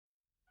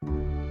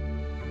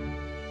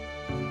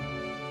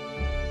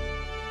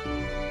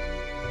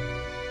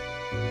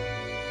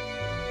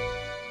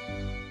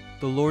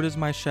The Lord is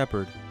my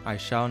shepherd, I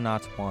shall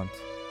not want.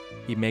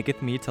 He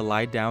maketh me to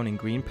lie down in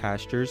green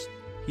pastures.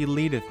 He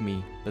leadeth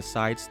me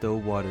beside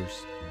still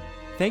waters.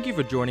 Thank you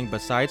for joining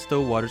Beside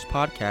Still Waters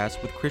podcast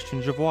with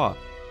Christian Javois.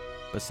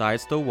 Beside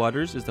Still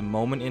Waters is the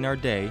moment in our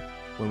day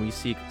when we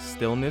seek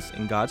stillness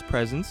in God's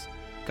presence,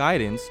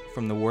 guidance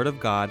from the Word of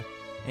God,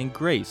 and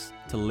grace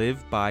to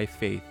live by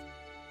faith.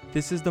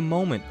 This is the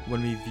moment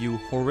when we view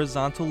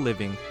horizontal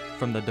living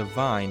from the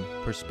divine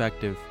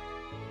perspective.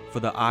 For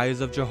the eyes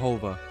of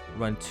Jehovah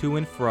run to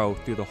and fro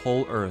through the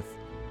whole earth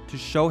to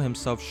show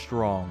himself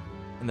strong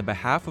in the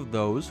behalf of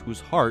those whose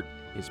heart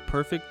is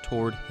perfect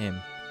toward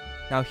him.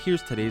 Now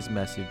here's today's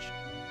message.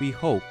 We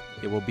hope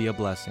it will be a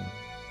blessing.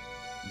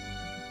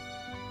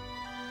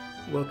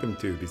 Welcome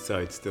to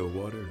Beside Still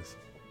Waters.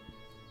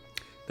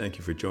 Thank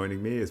you for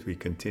joining me as we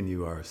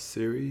continue our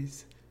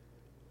series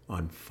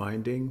on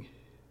finding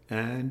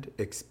and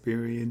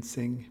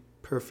experiencing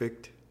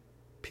perfect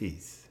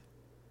peace.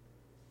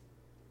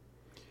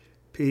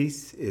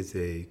 Peace is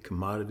a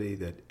commodity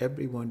that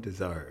everyone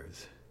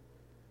desires,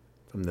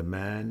 from the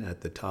man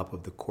at the top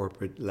of the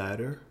corporate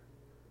ladder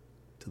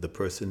to the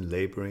person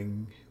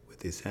laboring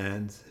with his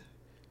hands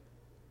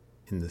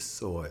in the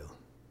soil.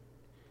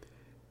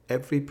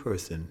 Every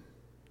person,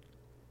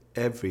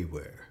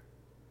 everywhere,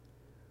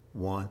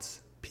 wants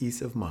peace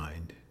of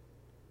mind,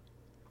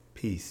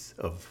 peace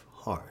of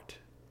heart.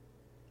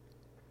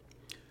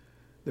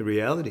 The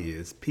reality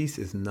is, peace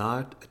is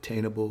not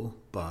attainable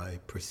by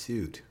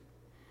pursuit.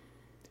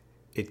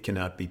 It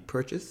cannot be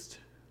purchased.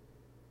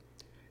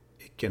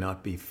 It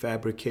cannot be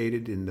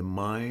fabricated in the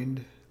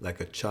mind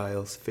like a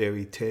child's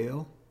fairy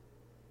tale.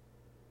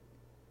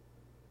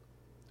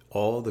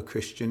 All the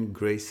Christian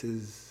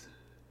graces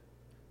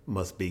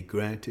must be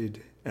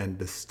granted and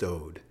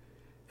bestowed,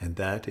 and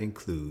that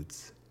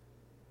includes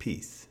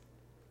peace.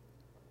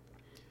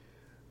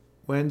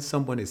 When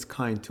someone is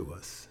kind to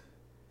us,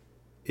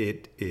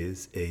 it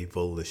is a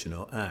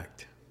volitional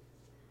act.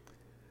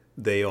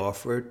 They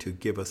offer to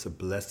give us a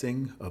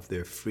blessing of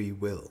their free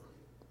will.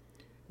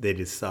 They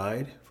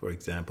decide, for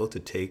example, to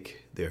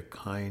take their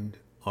kind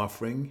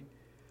offering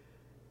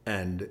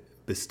and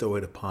bestow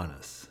it upon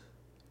us,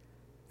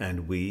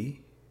 and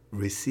we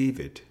receive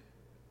it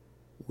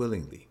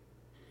willingly.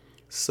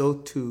 So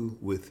too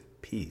with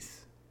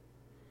peace.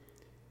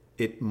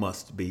 It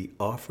must be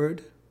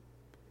offered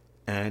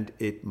and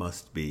it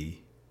must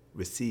be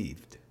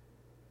received.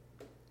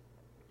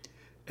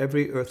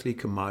 Every earthly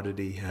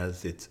commodity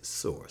has its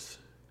source.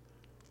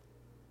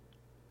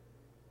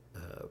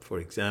 For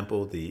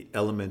example, the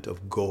element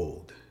of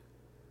gold.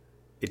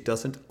 It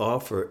doesn't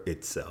offer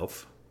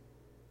itself.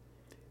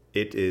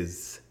 It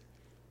is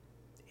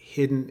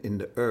hidden in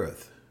the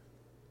earth,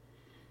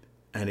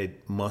 and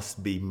it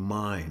must be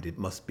mined. It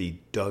must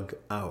be dug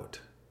out.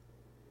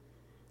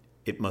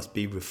 It must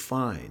be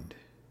refined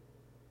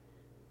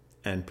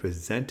and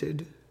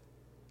presented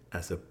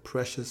as a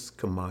precious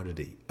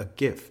commodity, a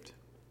gift.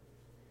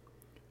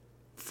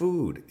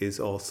 Food is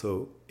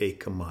also a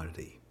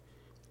commodity.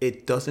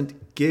 It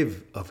doesn't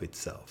give of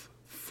itself.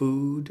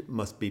 Food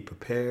must be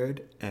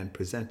prepared and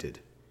presented.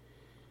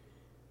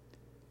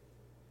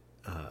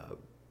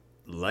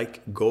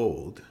 Like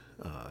gold,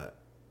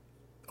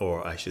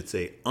 or I should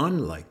say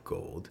unlike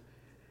gold,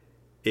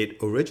 it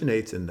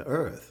originates in the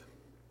earth,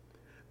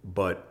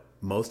 but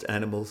most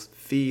animals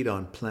feed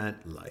on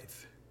plant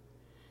life,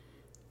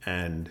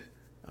 and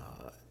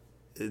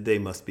they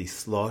must be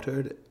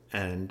slaughtered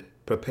and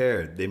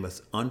prepared. They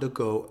must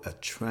undergo a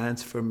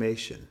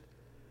transformation.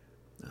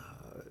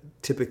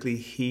 Typically,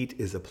 heat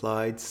is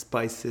applied,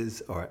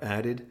 spices are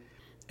added,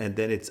 and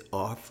then it's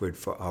offered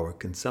for our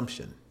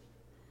consumption.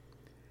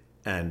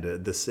 And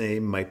the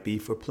same might be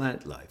for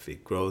plant life.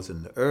 It grows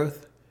in the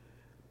earth,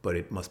 but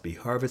it must be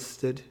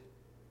harvested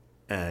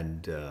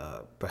and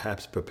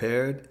perhaps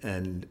prepared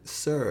and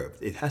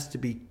served. It has to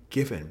be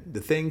given.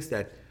 The things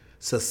that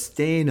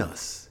sustain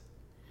us,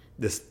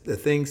 the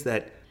things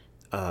that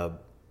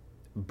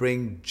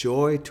bring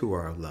joy to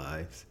our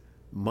lives,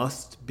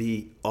 must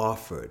be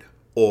offered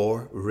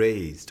or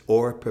raised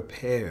or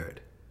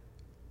prepared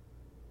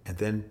and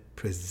then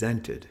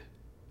presented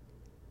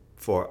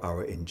for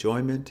our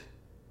enjoyment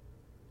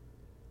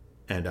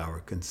and our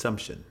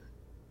consumption.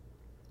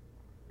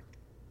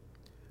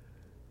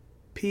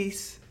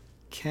 Peace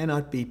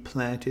cannot be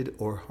planted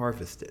or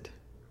harvested.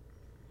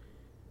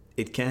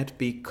 It can't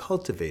be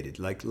cultivated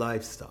like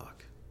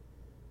livestock.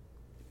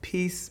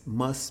 Peace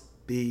must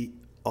be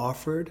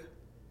offered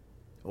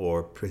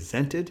or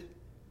presented,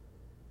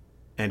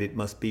 and it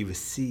must be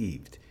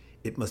received.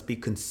 It must be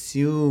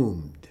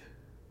consumed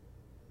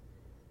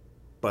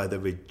by the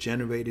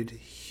regenerated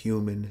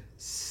human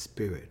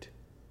spirit.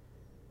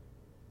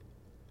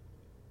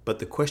 But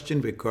the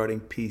question regarding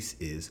peace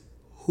is,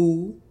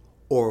 who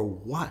or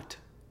what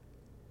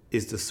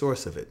is the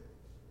source of it?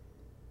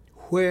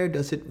 Where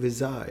does it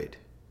reside?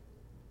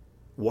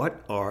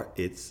 What are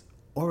its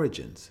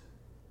origins?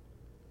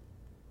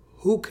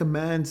 Who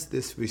commands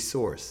this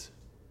resource?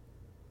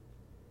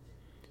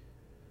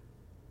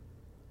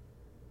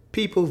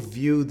 People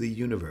view the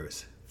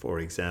universe for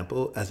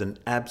example, as an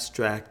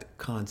abstract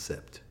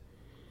concept.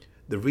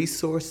 The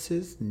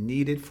resources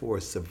needed for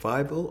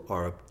survival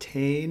are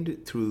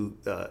obtained through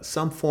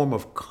some form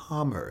of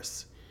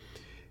commerce.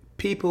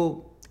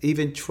 People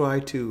even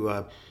try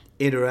to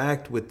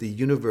interact with the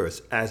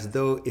universe as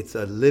though it's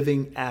a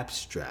living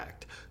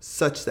abstract,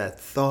 such that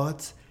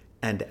thoughts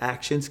and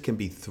actions can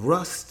be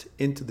thrust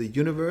into the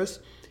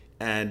universe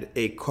and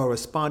a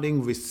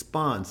corresponding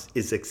response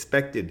is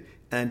expected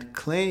and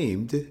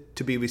claimed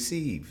to be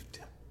received.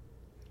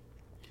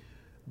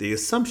 The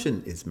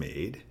assumption is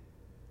made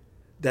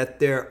that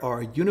there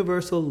are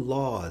universal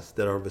laws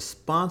that are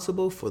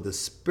responsible for the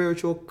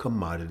spiritual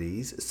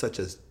commodities such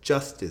as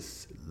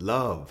justice,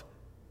 love,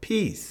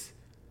 peace,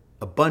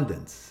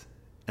 abundance,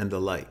 and the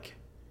like.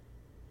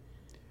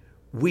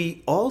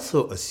 We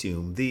also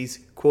assume these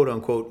quote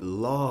unquote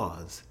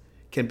laws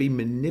can be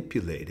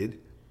manipulated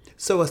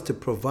so as to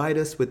provide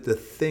us with the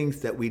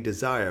things that we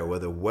desire,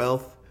 whether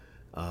wealth,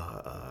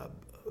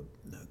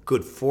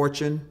 good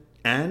fortune,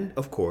 and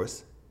of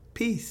course,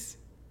 peace.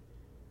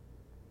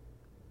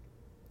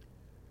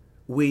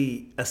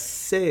 We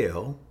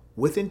assail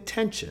with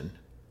intention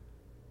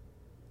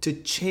to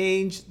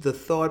change the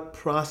thought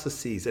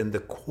processes and the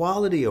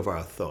quality of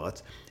our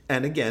thoughts,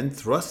 and again,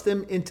 thrust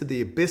them into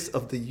the abyss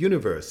of the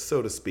universe,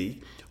 so to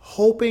speak,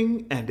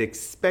 hoping and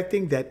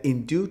expecting that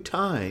in due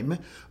time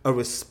a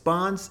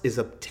response is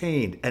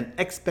obtained, an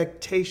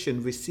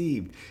expectation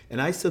received.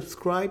 And I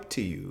subscribe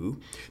to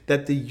you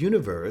that the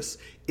universe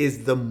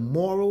is the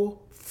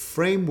moral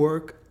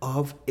framework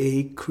of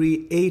a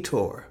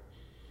creator.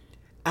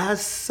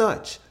 As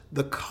such,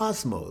 the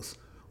cosmos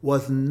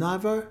was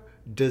never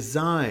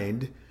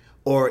designed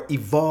or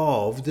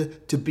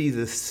evolved to be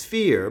the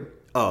sphere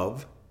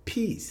of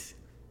peace.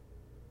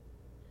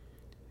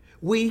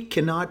 We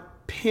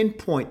cannot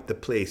pinpoint the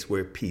place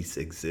where peace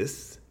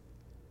exists.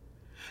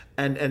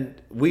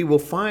 And we will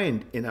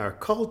find in our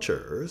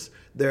cultures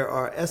there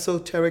are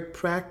esoteric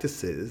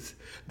practices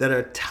that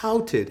are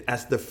touted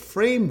as the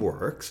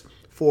frameworks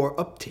for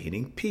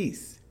obtaining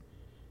peace.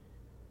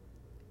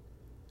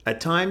 At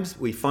times,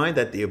 we find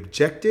that the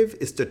objective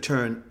is to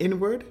turn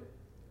inward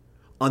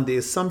on the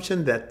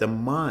assumption that the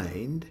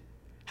mind,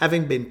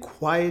 having been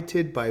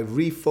quieted by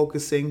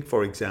refocusing,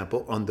 for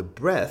example, on the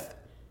breath,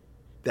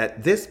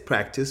 that this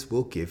practice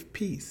will give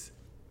peace.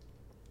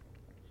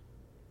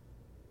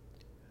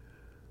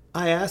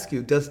 I ask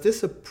you, does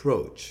this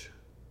approach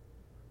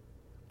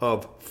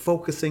of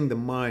focusing the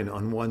mind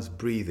on one's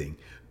breathing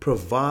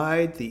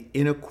provide the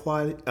inner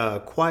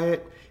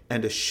quiet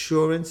and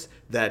assurance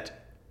that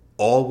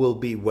all will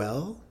be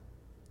well,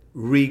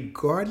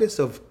 regardless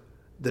of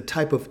the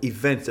type of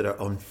events that are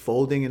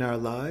unfolding in our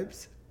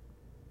lives?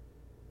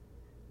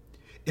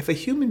 If a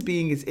human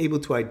being is able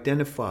to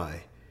identify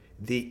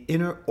the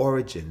inner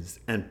origins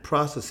and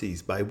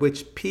processes by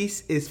which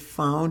peace is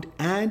found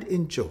and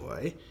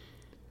enjoyed,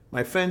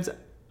 my friends,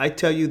 I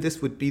tell you,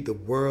 this would be the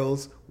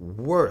world's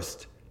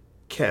worst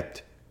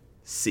kept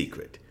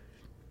secret.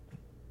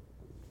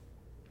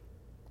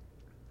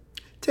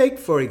 Take,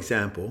 for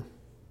example,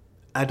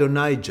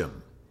 Adonijah,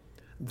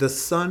 the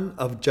son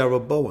of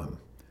Jeroboam,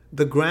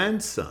 the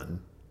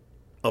grandson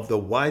of the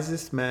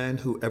wisest man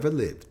who ever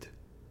lived,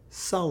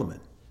 Solomon.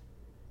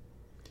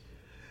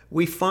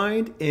 We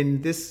find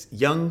in this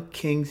young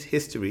king's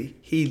history,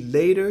 he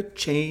later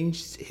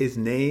changed his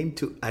name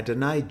to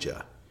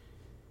Adonijah.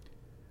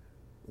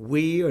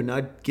 We are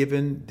not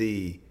given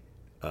the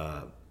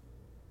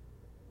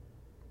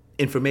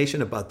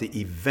information about the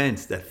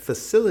events that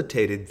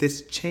facilitated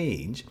this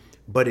change,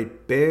 but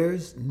it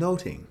bears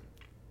noting.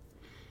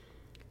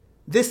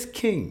 This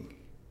king,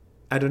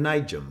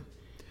 Adonijah,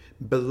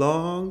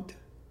 belonged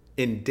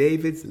in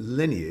David's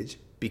lineage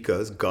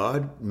because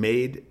God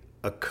made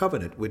a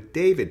covenant with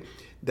David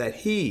that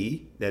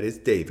he, that is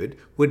David,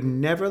 would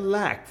never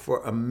lack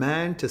for a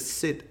man to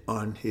sit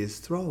on his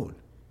throne.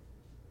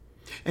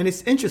 And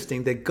it's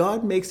interesting that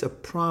God makes a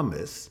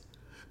promise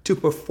to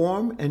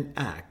perform an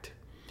act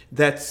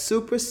that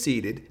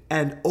superseded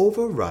and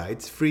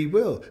overrides free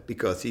will,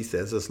 because he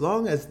says as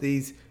long as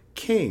these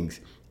kings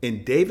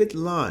in David's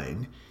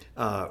line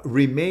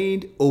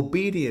remained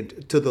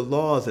obedient to the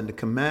laws and the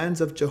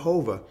commands of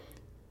Jehovah,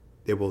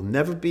 there will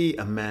never be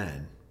a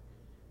man,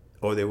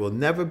 or there will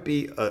never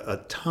be a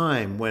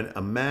time when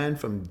a man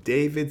from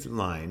David's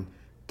line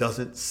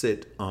doesn't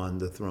sit on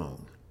the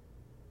throne.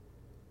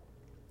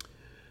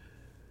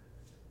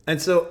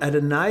 And so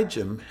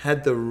Adonijah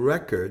had the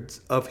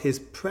records of his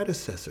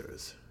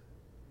predecessors,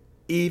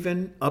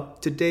 even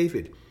up to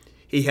David.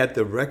 He had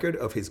the record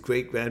of his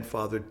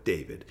great-grandfather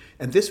David.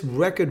 And this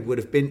record would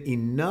have been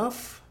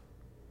enough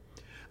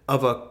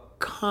of a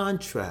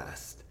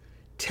contrast,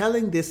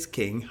 telling this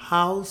king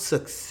how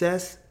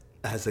success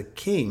as a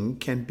king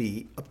can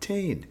be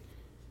obtained.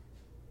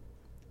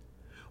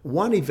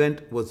 One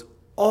event was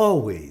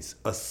always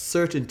a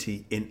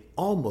certainty in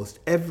almost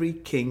every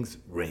king's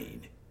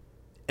reign,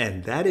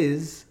 and that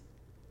is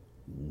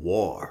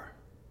war.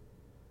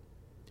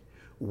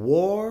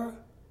 War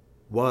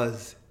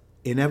was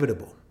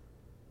inevitable.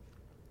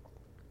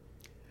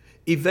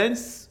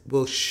 Events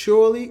will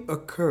surely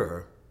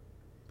occur,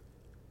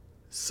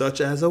 such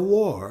as a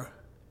war,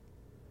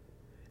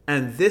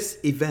 and this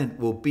event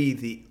will be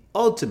the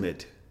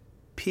ultimate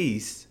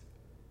peace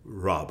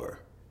robber.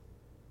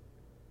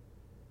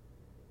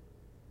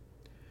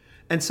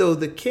 And so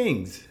the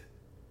kings,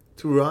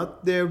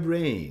 throughout their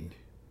reign,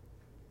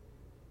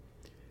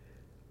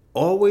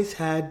 always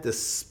had the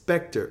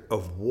specter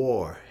of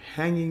war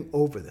hanging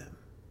over them.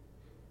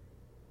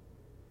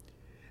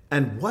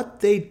 And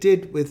what they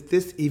did with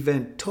this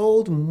event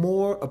told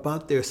more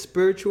about their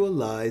spiritual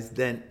lives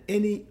than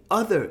any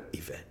other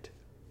event.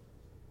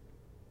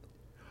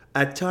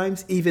 At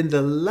times, even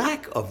the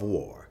lack of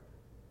war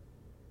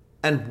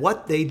and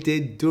what they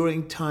did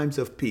during times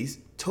of peace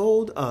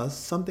told us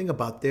something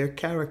about their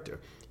character.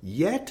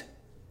 Yet,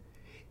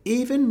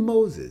 even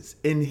Moses,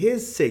 in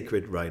his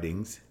sacred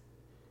writings,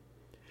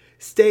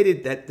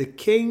 stated that the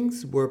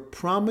kings were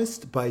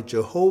promised by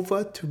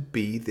Jehovah to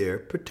be their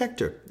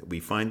protector. We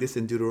find this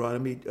in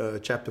Deuteronomy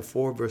chapter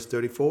 4, verse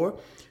 34.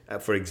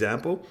 For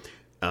example,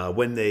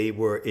 when they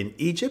were in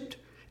Egypt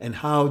and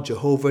how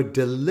Jehovah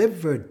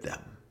delivered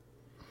them.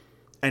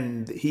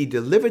 And he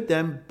delivered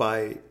them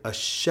by a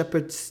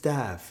shepherd's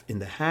staff in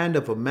the hand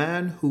of a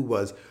man who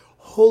was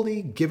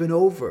wholly given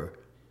over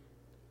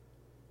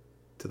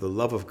to the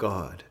love of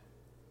God.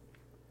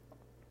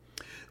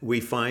 We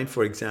find,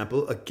 for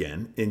example,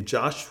 again in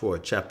Joshua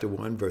chapter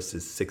 1,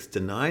 verses 6 to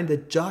 9,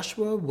 that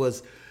Joshua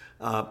was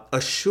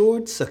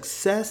assured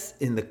success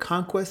in the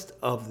conquest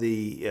of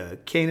the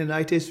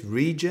Canaanitish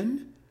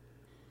region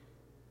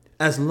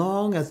as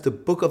long as the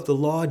book of the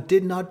law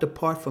did not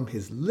depart from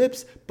his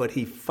lips, but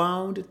he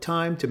found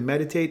time to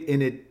meditate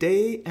in it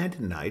day and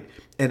night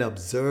and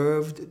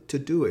observed to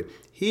do it.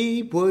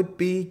 He would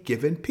be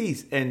given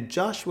peace. And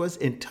Joshua's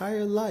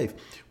entire life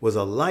was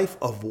a life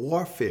of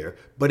warfare,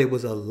 but it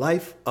was a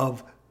life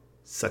of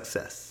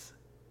success.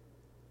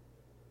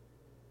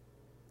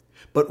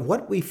 But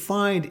what we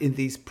find in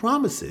these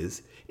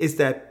promises is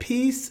that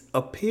peace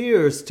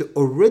appears to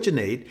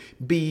originate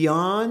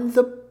beyond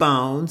the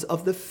bounds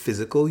of the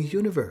physical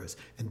universe.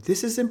 And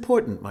this is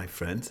important, my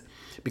friends,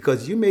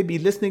 because you may be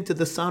listening to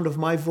the sound of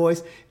my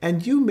voice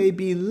and you may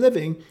be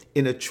living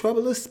in a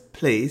troublous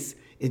place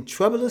in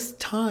troublous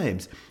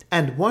times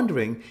and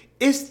wondering,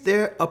 is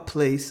there a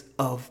place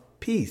of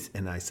peace?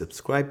 And I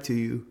subscribe to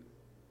you,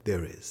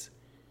 there is.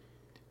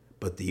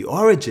 But the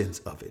origins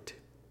of it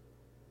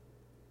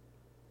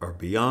are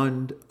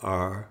beyond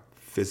our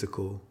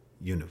physical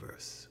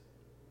universe.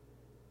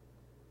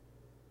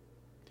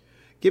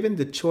 Given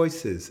the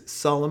choices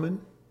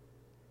Solomon,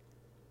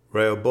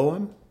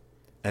 Rehoboam,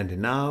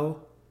 and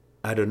now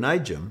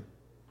Adonijah,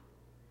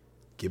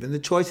 given the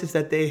choices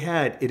that they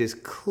had, it is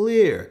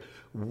clear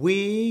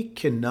we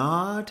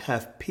cannot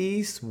have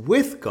peace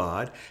with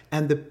God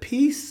and the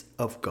peace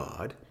of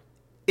God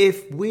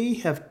if we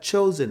have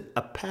chosen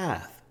a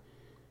path,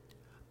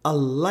 a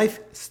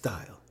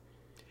lifestyle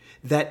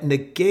that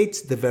negates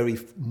the very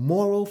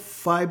moral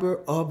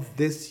fiber of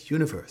this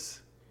universe.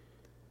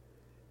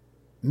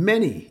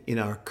 Many in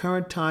our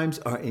current times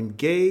are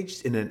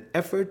engaged in an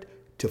effort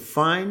to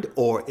find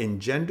or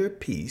engender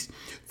peace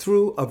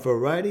through a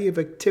variety of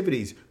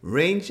activities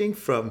ranging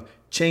from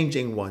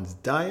changing one's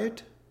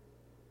diet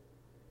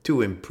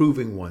to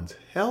improving one's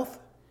health,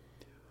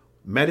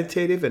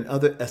 meditative and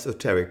other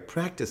esoteric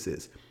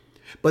practices.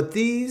 But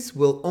these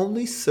will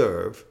only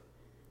serve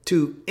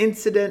to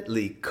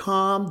incidentally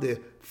calm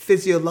the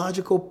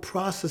physiological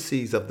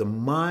processes of the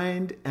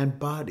mind and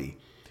body,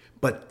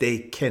 but they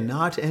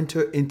cannot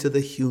enter into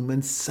the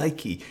human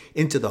psyche,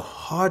 into the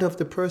heart of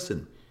the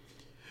person.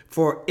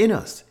 For in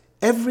us,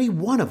 every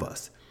one of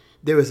us,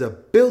 there is a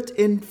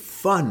built-in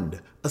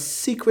fund, a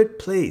secret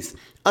place,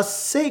 a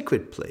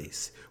sacred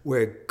place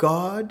where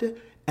God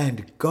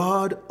and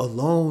God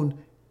alone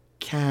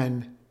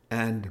can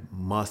and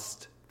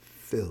must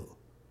fill.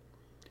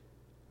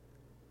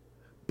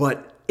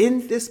 But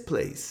in this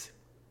place,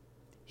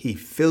 he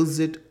fills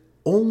it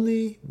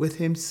only with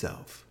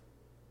himself,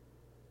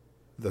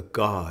 the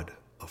God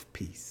of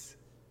peace.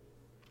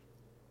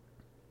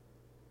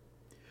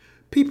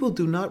 People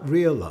do not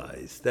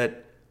realize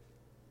that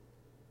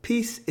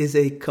peace is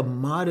a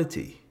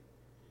commodity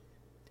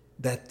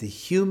that the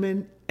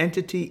human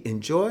entity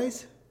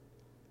enjoys,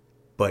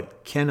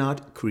 but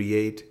cannot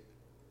create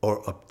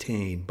or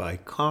obtain by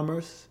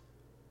commerce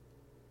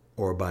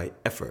or by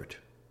effort.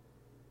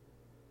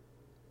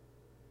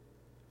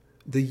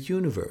 The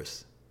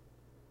universe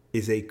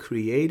is a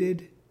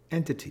created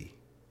entity.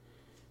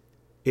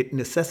 It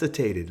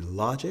necessitated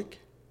logic,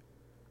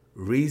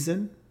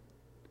 reason,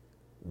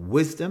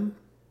 wisdom,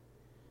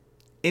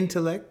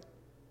 intellect,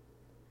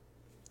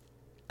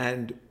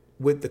 and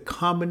with the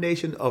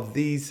combination of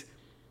these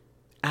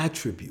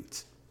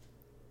attributes,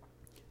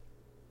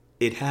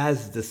 it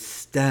has the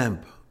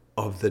stamp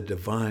of the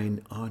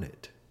divine on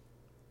it.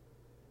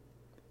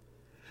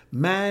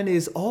 Man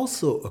is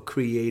also a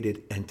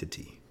created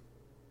entity.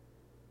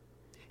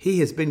 He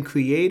has been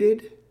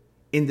created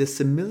in the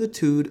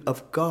similitude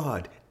of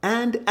God,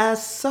 and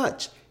as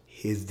such,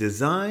 his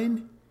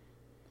design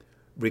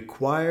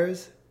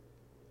requires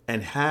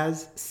and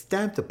has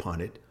stamped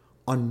upon it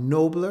a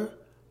nobler,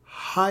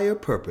 higher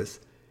purpose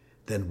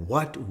than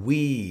what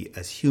we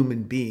as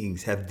human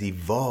beings have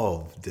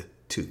devolved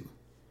to.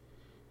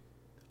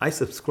 I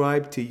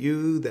subscribe to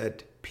you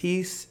that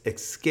peace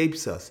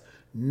escapes us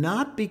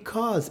not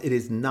because it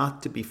is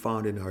not to be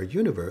found in our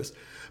universe,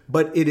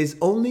 but it is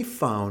only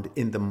found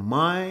in the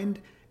mind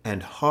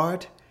and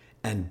heart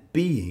and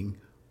being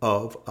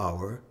of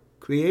our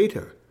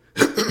Creator.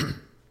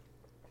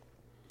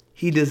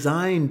 He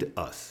designed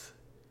us.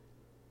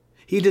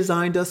 He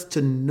designed us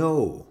to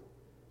know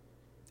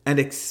and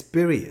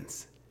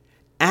experience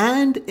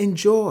and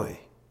enjoy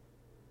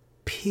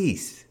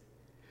peace.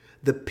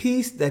 The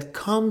peace that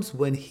comes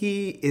when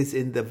He is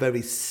in the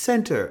very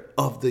center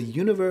of the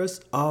universe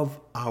of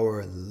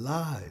our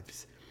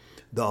lives.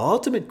 The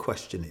ultimate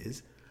question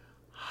is,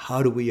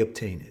 how do we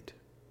obtain it?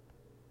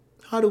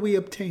 How do we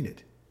obtain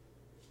it?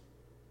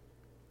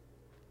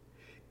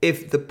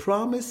 If the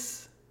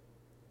promise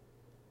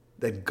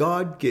that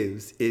God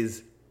gives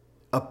is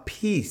a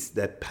peace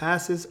that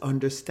passes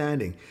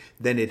understanding,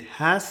 then it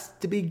has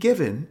to be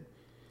given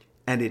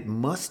and it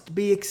must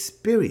be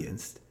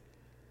experienced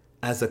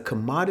as a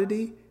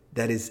commodity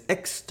that is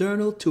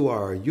external to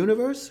our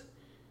universe,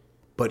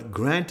 but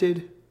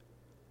granted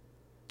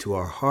to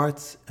our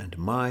hearts and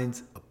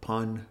minds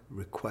upon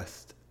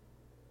request.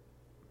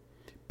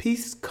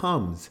 Peace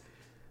comes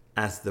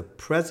as the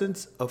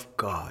presence of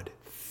God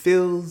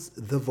fills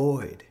the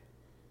void,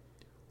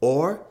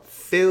 or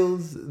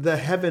fills the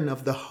heaven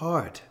of the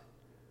heart,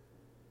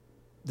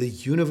 the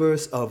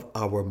universe of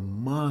our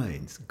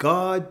minds.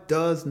 God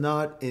does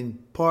not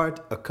impart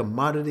a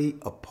commodity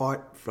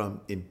apart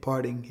from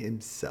imparting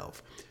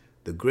Himself.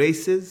 The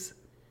graces,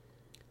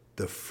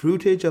 the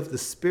fruitage of the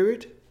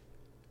Spirit,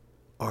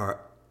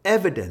 are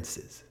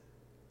evidences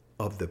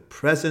of the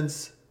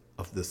presence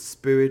of the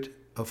Spirit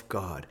of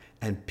God.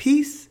 And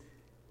peace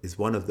is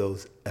one of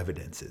those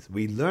evidences.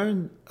 We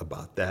learn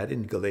about that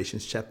in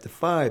Galatians chapter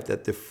 5,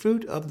 that the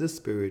fruit of the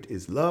Spirit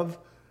is love,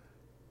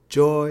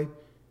 joy,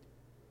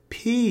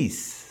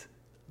 peace,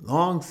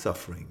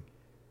 long-suffering,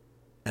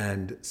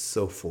 and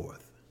so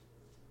forth.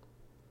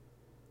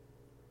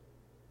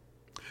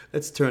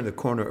 Let's turn the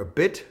corner a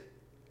bit.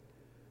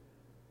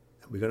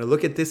 We're going to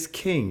look at this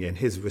king and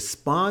his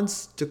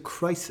response to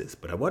crisis.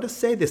 But I want to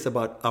say this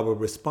about our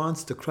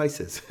response to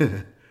crisis.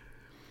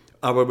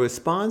 Our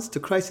response to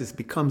crisis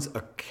becomes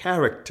a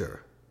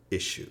character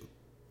issue.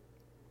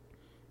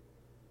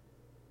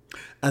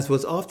 As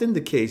was often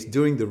the case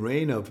during the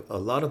reign of a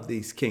lot of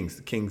these kings,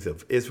 the kings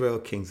of Israel,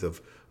 kings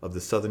of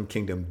the southern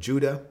kingdom,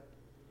 Judah,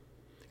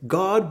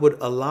 God would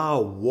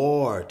allow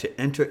war to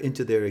enter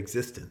into their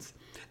existence.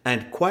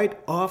 And quite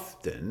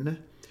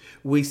often,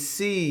 we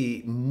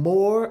see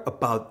more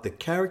about the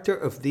character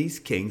of these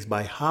kings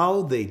by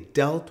how they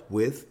dealt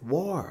with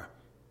war.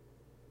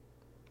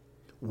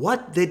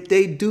 What did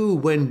they do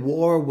when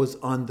war was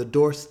on the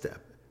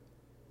doorstep?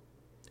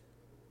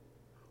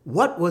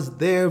 What was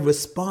their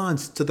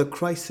response to the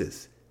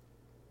crisis?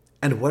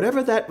 And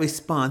whatever that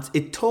response,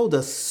 it told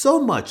us so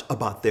much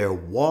about their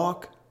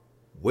walk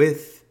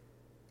with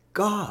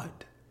God.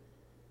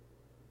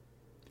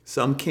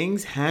 Some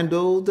kings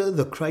handled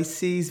the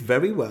crises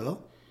very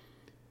well.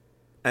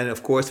 And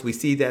of course, we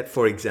see that,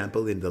 for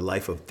example, in the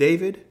life of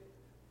David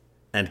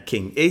and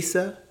King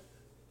Asa,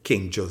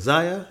 King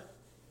Josiah,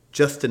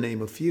 just to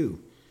name a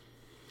few.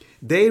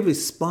 They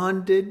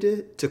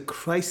responded to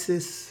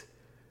crisis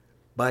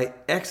by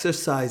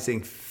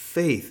exercising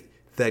faith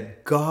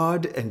that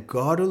God and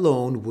God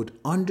alone would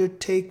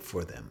undertake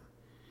for them.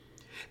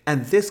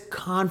 And this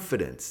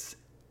confidence,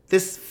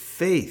 this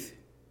faith,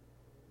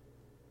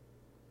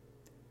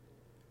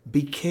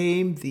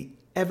 became the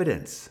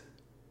evidence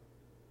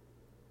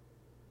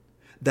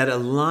that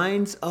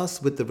aligns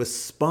us with the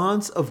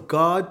response of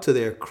God to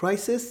their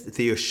crisis,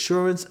 the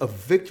assurance of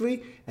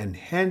victory, and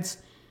hence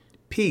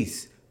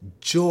peace,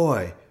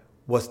 joy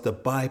was the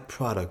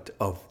byproduct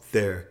of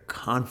their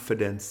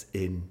confidence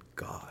in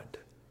God.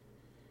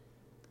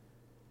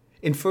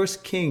 In 1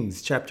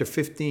 Kings chapter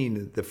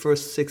 15, the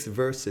first 6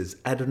 verses,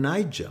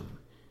 Adonijah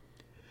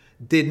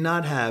did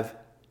not have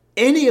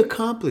any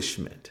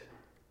accomplishment.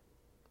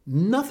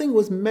 Nothing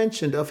was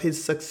mentioned of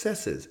his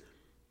successes.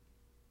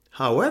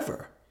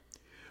 However,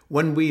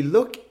 when we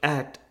look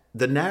at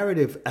the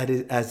narrative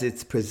as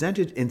it's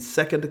presented in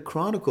 2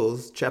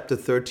 Chronicles chapter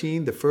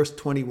 13, the first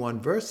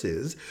 21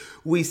 verses,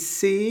 we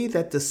see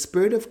that the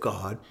Spirit of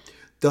God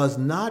does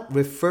not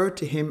refer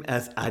to him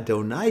as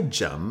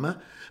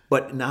Adonijah,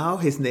 but now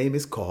his name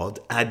is called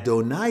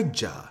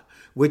Adonijah,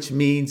 which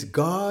means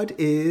God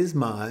is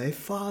my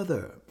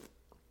Father.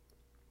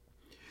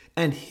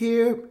 And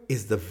here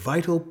is the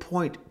vital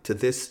point to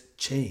this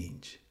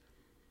change.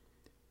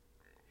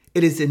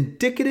 It is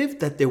indicative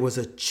that there was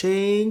a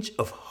change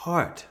of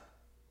heart.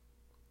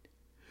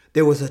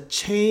 There was a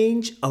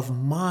change of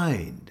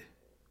mind.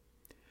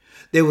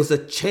 There was a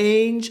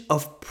change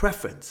of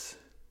preference.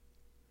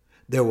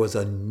 There was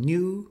a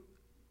new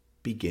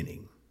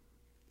beginning.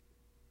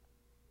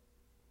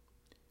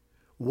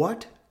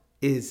 What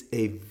is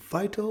a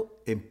vital,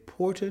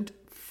 important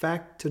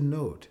fact to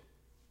note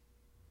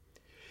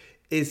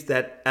is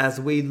that as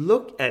we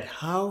look at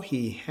how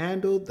he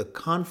handled the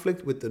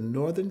conflict with the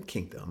northern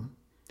kingdom,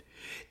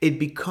 it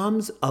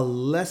becomes a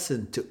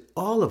lesson to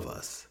all of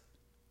us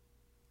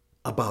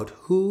about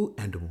who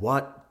and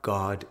what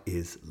God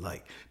is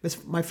like.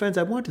 My friends,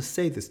 I want to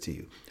say this to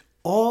you.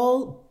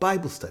 All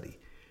Bible study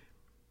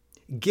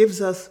gives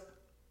us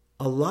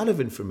a lot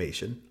of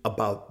information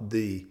about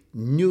the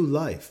new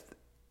life,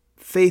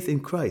 faith in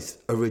Christ,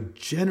 a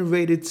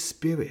regenerated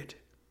spirit.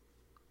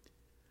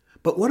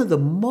 But one of the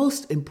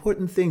most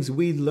important things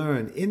we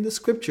learn in the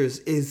scriptures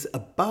is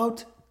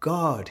about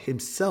God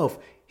himself,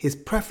 his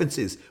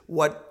preferences,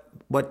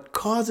 what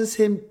causes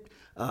him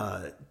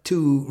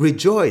to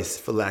rejoice,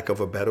 for lack of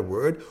a better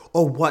word,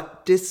 or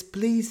what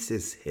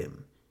displeases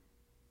him.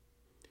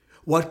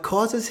 What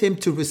causes him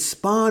to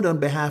respond on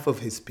behalf of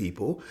his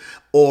people,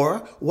 or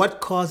what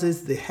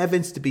causes the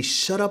heavens to be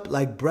shut up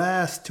like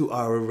brass to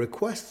our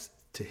requests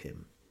to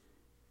him.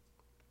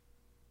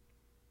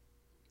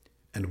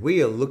 And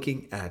we are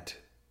looking at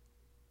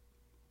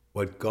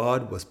what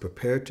God was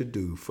prepared to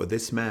do for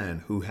this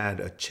man who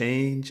had a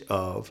change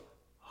of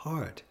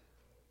heart.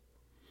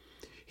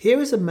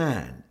 Here is a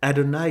man,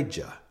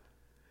 Adonijah,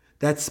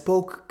 that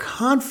spoke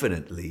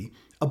confidently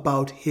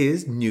about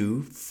his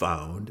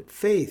newfound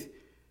faith.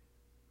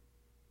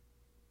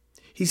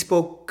 He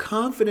spoke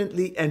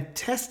confidently and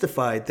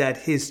testified that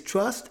his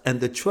trust and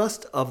the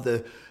trust of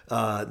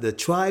the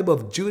tribe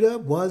of Judah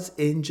was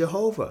in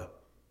Jehovah.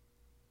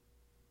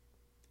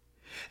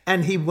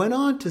 And he went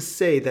on to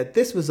say that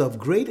this was of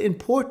great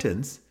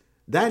importance,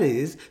 that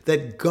is,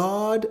 that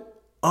God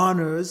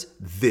honors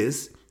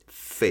this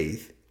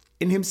faith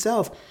in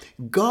himself.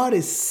 God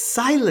is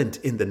silent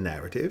in the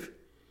narrative,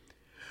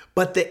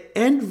 but the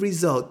end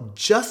result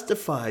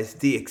justifies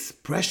the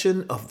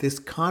expression of this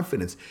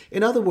confidence.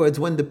 In other words,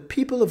 when the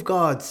people of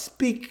God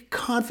speak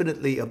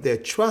confidently of their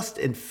trust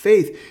and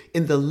faith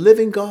in the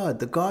living God,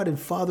 the God and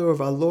Father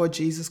of our Lord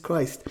Jesus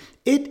Christ,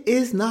 it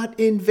is not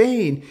in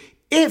vain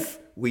if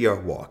we are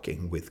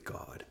walking with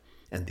God.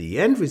 And the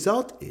end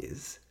result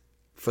is,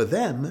 for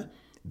them,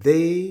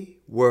 they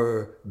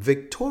were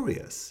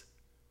victorious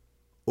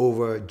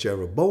over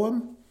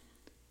Jeroboam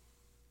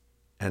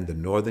and the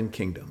northern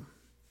kingdom.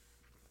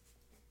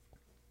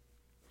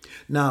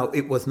 Now,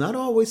 it was not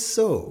always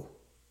so,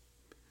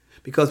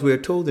 because we are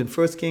told in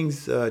 1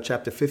 Kings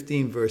chapter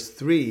 15, verse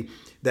 3,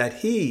 that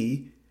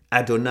he,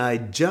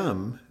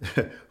 Adonijah,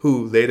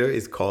 who later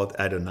is called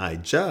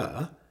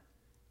Adonijah,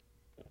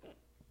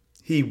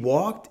 he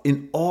walked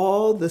in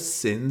all the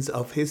sins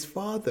of his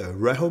father,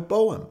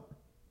 Rehoboam.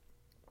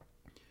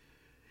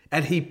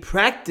 And he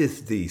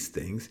practiced these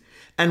things,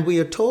 and we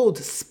are told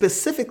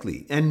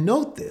specifically, and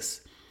note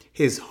this,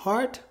 his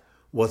heart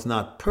was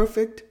not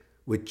perfect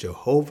with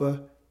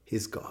Jehovah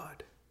his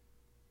God.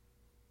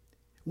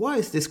 Why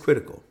is this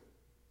critical?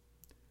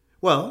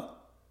 Well,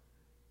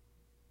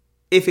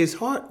 if his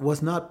heart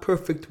was not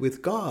perfect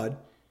with God,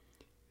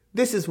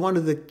 this is one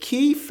of the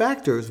key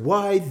factors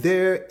why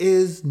there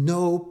is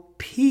no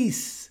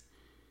peace.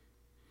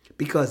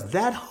 Because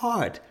that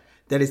heart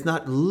that is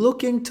not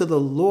looking to the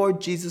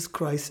Lord Jesus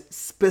Christ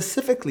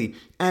specifically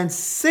and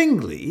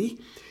singly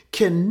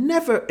can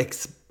never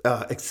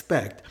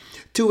expect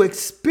to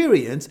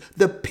experience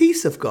the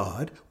peace of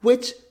God,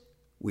 which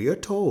we are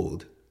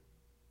told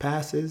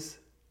passes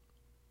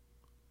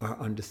our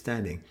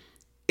understanding.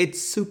 It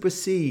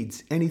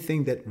supersedes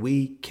anything that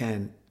we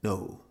can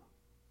know.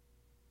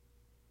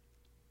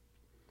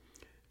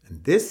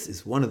 And this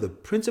is one of the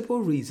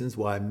principal reasons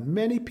why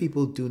many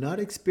people do not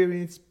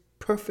experience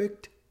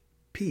perfect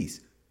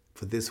peace.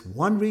 For this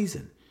one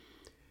reason,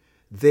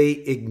 they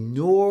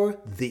ignore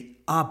the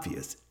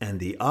obvious. And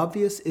the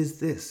obvious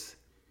is this: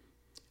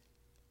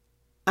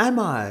 am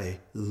I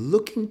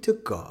looking to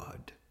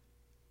God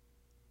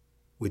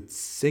with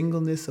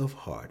singleness of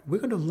heart? We're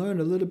going to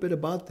learn a little bit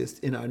about this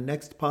in our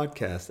next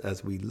podcast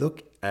as we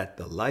look at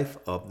the life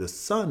of the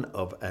son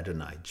of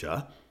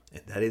Adonijah,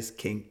 and that is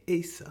King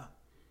Asa.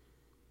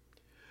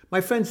 My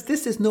friends,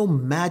 this is no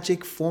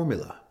magic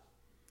formula.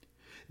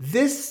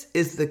 This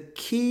is the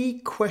key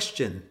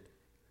question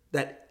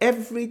that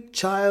every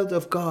child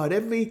of God,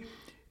 every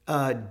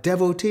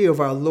devotee of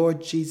our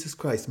Lord Jesus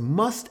Christ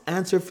must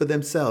answer for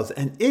themselves.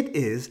 And it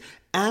is,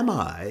 am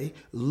I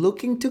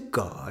looking to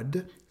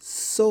God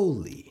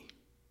solely?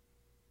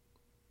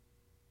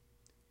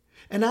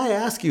 And I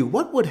ask you,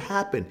 what would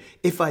happen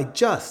if I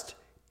just,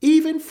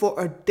 even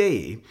for a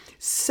day,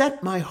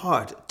 set my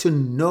heart to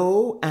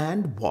know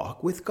and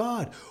walk with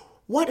God?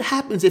 What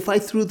happens if I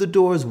threw the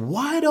doors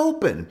wide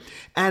open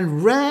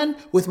and ran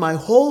with my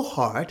whole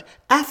heart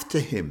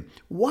after him?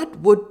 What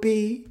would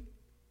be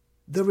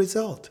the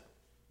result?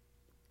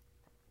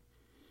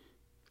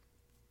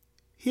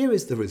 Here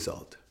is the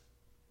result.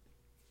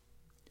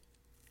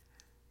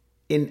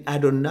 In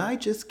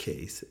Adonijah's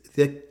case,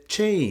 the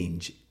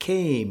change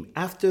came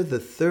after the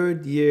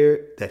third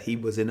year that he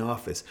was in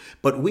office,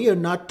 but we are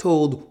not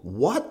told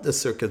what the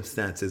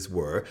circumstances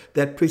were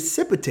that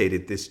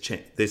precipitated this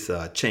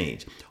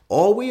change.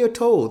 All we are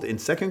told in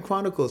 2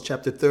 Chronicles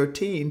chapter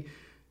 13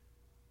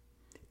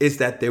 is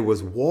that there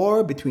was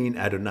war between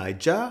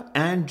Adonijah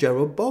and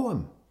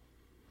Jeroboam.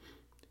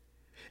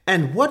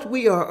 And what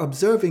we are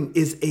observing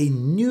is a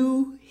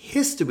new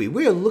history.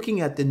 We are looking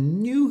at the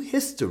new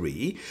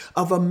history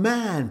of a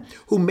man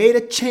who made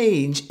a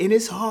change in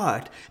his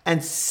heart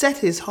and set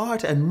his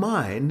heart and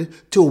mind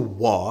to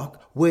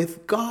walk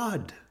with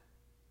God.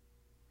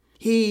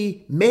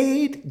 He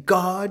made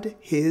God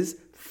his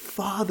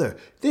Father.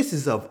 This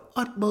is of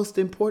utmost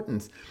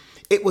importance.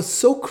 It was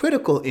so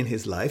critical in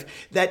his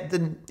life that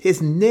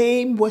his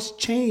name was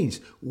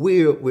changed.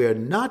 We're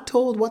not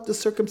told what the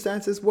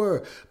circumstances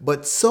were,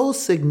 but so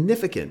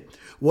significant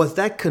was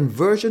that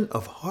conversion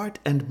of heart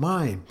and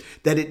mind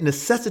that it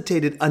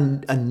necessitated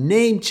a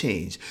name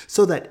change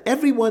so that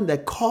everyone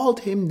that called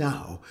him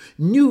now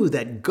knew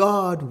that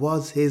God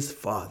was his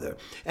Father.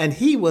 And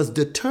he was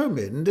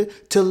determined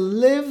to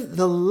live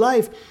the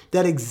life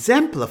that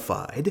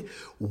exemplified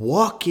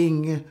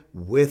walking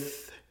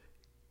with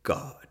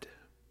God.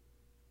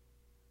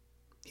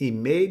 He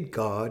made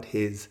God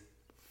his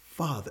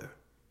Father.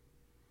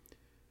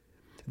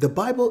 The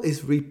Bible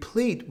is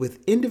replete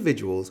with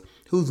individuals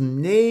whose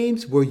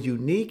names were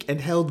unique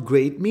and held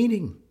great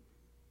meaning.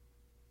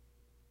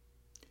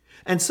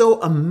 And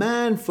so a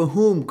man for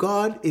whom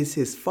God is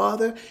his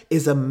Father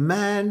is a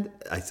man,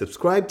 I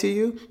subscribe to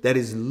you, that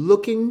is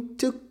looking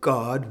to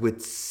God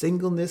with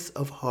singleness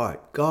of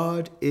heart.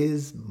 God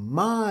is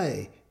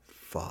my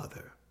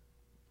Father.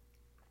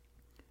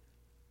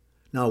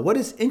 Now, what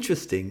is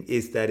interesting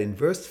is that in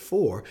verse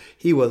 4,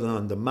 he was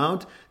on the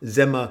Mount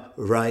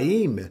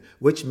Zemaraim,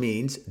 which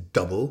means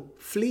double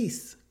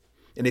fleece.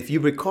 And if you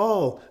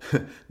recall,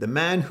 the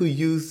man who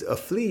used a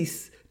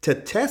fleece to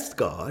test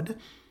God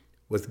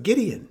was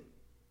Gideon.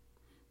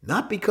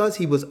 Not because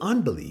he was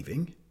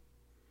unbelieving,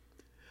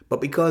 but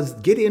because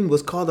Gideon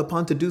was called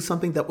upon to do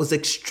something that was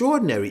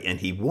extraordinary, and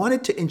he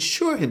wanted to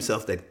ensure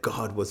himself that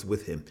God was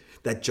with him,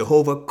 that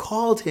Jehovah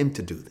called him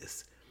to do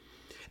this.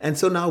 And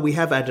so now we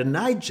have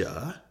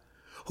Adonijah,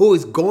 who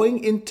is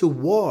going into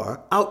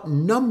war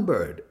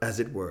outnumbered, as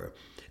it were.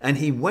 And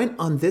he went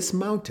on this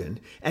mountain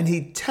and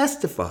he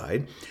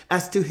testified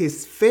as to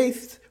his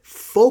faith's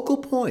focal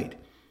point.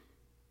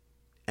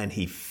 And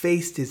he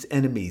faced his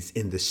enemies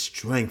in the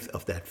strength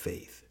of that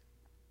faith.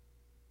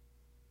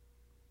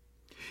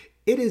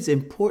 It is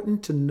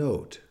important to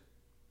note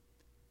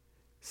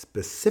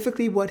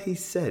specifically what he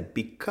said,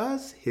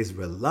 because his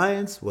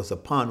reliance was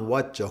upon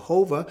what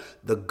Jehovah,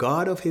 the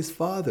God of his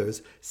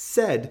fathers,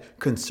 said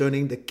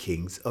concerning the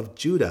kings of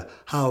Judah,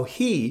 how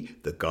he,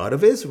 the God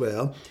of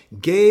Israel,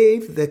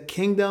 gave the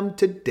kingdom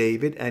to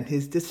David and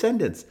his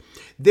descendants.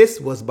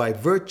 This was by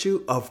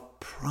virtue of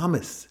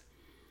promise.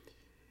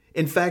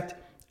 In fact,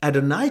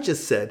 Adonijah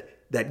said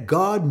that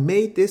God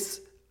made this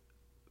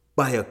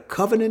by a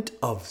covenant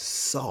of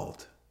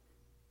salt.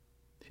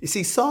 You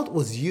see, salt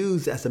was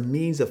used as a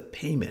means of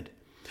payment.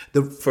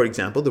 For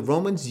example, the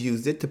Romans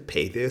used it to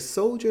pay their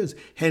soldiers.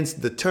 Hence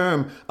the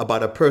term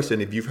about a person,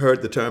 if you've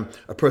heard the term,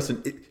 a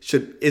person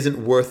isn't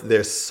worth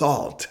their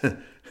salt.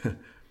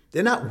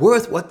 They're not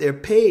worth what they're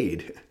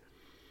paid.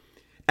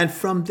 And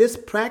from this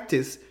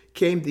practice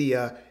came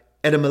the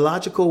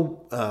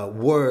etymological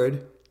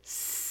word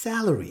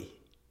salary.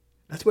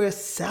 That's where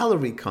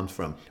salary comes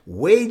from.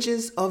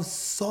 Wages of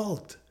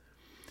salt.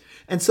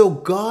 And so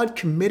God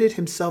committed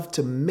himself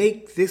to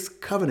make this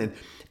covenant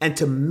and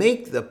to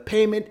make the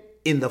payment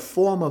in the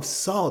form of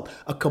salt,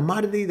 a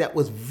commodity that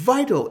was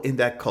vital in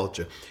that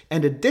culture.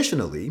 And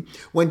additionally,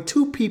 when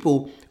two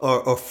people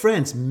or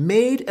friends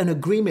made an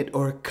agreement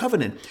or a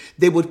covenant,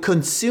 they would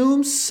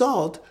consume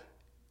salt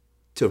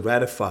to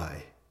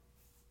ratify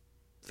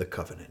the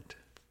covenant.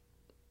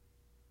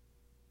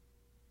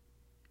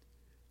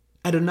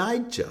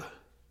 Adonijah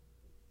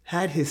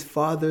had his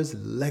father's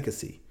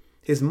legacy.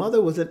 His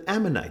mother was an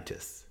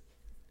Ammonitess.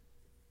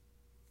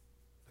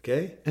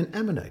 Okay? An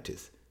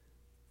Ammonitess.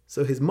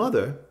 So his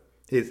mother,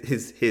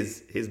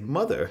 his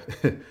mother,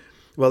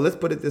 well, let's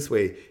put it this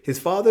way. His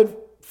father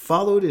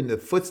followed in the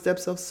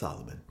footsteps of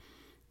Solomon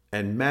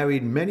and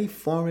married many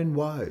foreign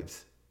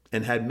wives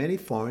and had many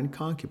foreign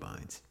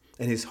concubines.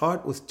 And his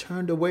heart was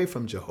turned away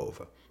from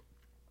Jehovah.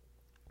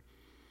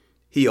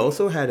 He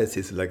also had as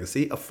his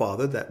legacy a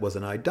father that was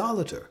an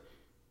idolater,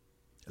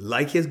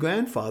 like his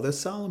grandfather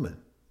Solomon.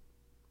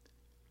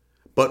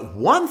 But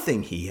one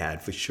thing he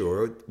had for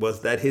sure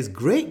was that his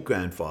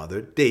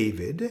great-grandfather,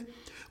 David,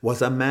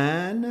 was a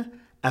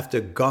man after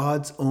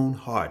God's own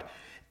heart.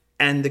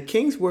 And the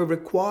kings were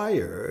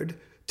required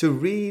to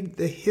read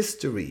the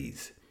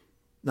histories,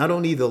 not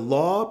only the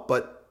law,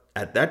 but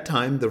at that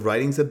time, the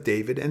writings of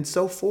David and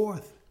so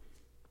forth.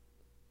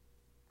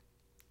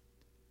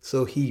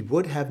 So he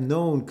would have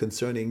known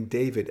concerning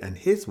David and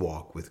his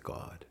walk with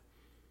God.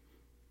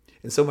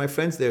 And so, my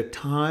friends, there are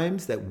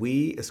times that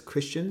we as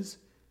Christians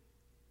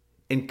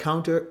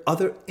encounter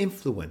other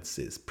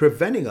influences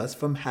preventing us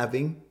from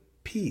having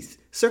peace.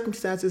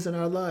 Circumstances in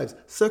our lives,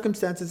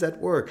 circumstances at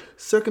work,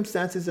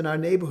 circumstances in our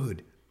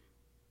neighborhood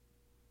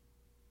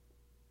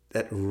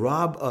that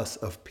rob us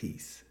of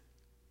peace.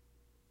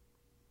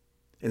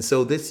 And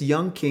so this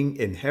young king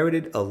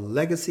inherited a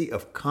legacy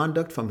of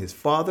conduct from his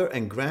father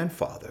and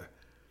grandfather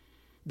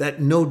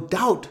that no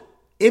doubt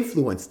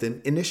influenced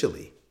him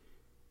initially.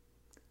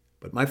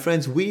 But my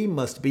friends, we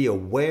must be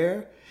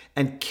aware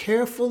and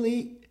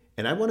carefully,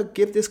 and I want to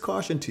give this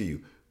caution to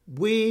you,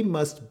 we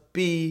must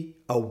be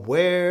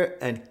aware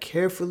and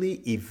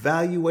carefully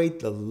evaluate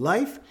the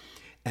life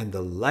and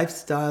the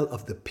lifestyle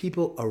of the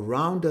people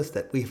around us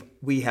that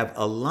we have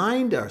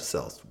aligned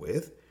ourselves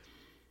with,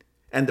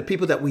 and the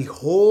people that we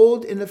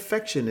hold in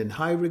affection and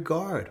high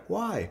regard.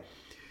 Why?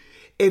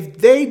 If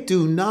they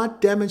do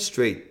not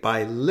demonstrate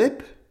by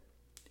lip,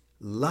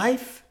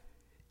 life,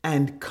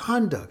 and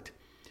conduct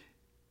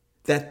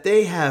that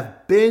they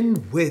have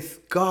been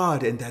with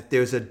God and that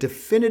there's a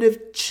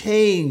definitive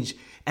change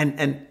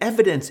and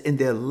evidence in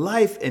their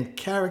life and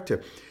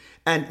character,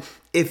 and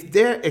if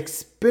their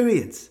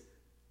experience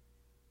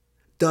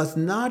does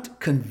not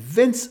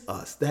convince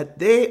us that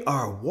they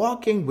are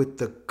walking with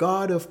the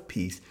God of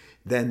peace,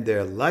 then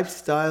their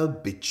lifestyle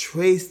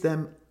betrays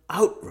them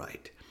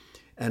outright.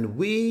 And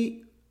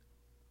we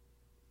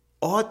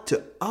ought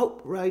to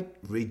outright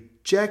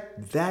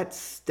reject that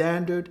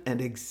standard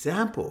and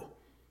example.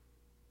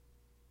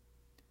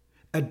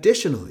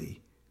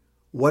 Additionally,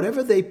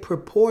 whatever they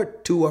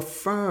purport to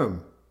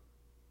affirm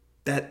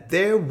that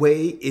their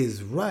way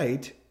is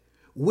right,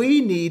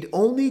 we need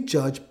only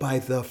judge by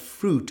the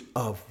fruit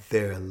of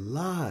their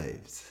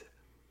lives.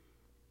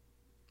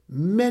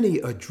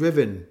 Many are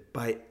driven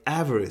by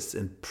avarice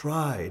and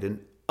pride and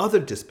other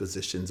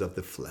dispositions of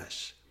the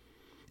flesh.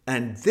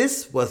 And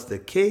this was the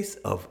case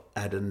of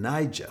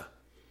Adonijah.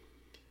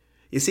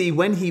 You see,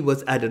 when he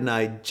was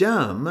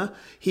Adonijah,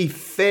 he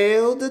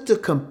failed to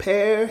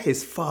compare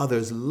his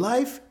father's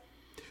life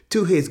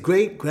to his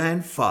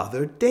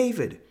great-grandfather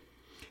David.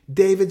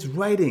 David's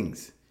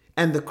writings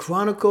and the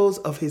chronicles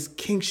of his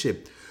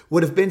kingship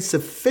would have been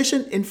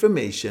sufficient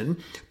information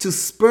to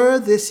spur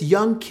this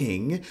young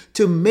king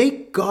to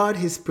make God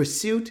his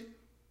pursuit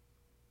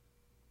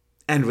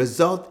and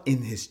result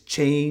in his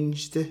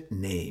changed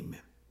name.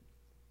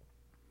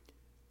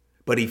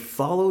 But he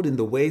followed in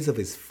the ways of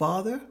his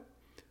father,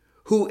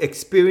 who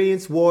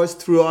experienced wars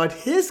throughout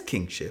his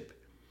kingship,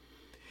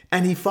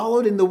 and he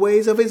followed in the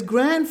ways of his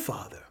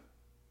grandfather.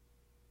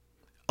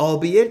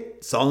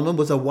 Albeit Solomon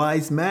was a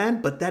wise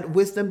man, but that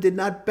wisdom did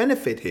not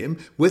benefit him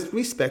with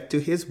respect to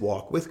his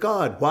walk with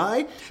God.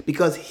 Why?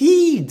 Because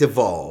he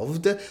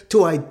devolved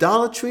to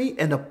idolatry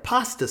and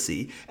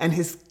apostasy, and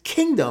his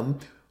kingdom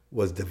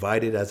was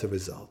divided as a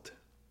result.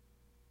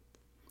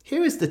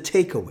 Here is the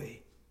takeaway.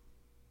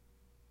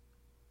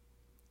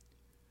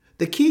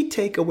 The key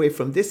takeaway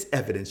from this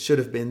evidence should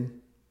have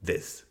been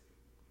this: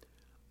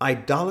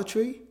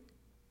 idolatry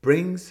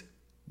brings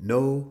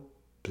no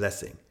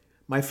blessing.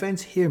 My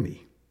friends, hear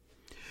me.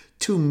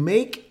 To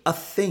make a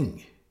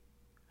thing,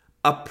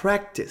 a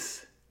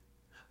practice,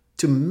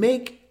 to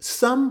make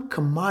some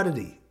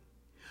commodity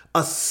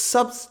a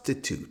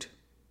substitute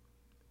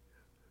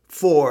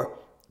for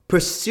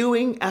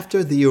pursuing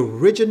after the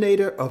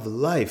originator of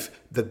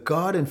life, the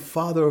God and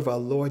Father of our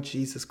Lord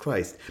Jesus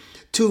Christ,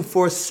 to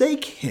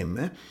forsake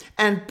him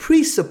and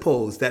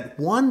presuppose that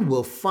one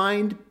will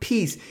find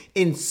peace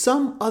in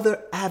some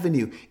other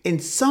avenue, in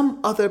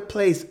some other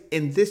place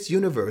in this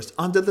universe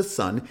under the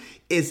sun,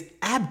 is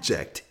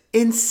abject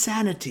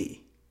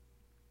insanity.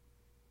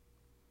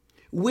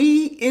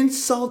 We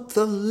insult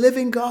the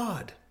living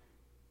God.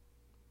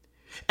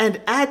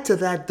 And add to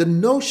that the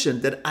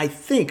notion that I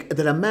think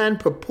that a man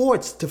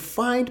purports to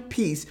find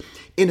peace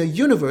in a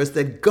universe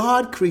that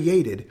God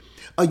created,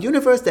 a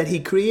universe that he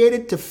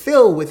created to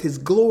fill with his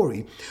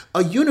glory,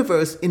 a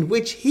universe in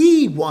which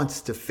he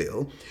wants to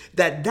fill,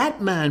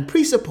 that man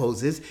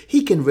presupposes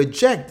he can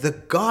reject the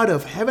God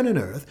of heaven and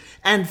earth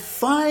and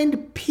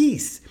find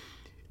peace,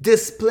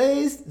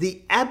 displays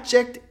the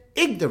abject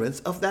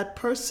ignorance of that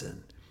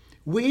person.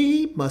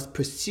 We must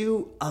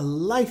pursue a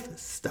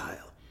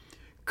lifestyle,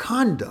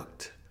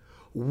 conduct,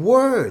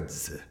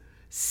 words,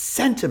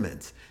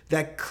 sentiments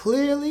that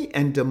clearly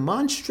and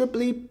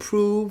demonstrably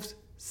proves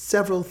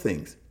several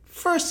things.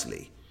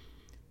 Firstly,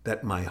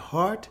 that my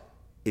heart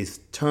is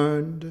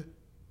turned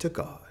to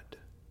God.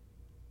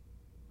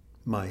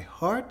 My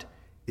heart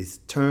is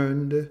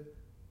turned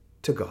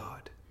to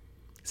God.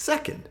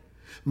 Second,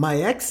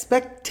 my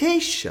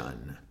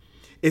expectation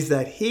is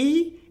that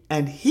he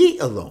and he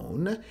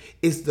alone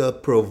is the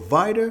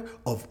provider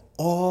of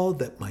all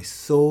that my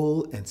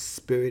soul and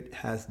spirit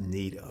has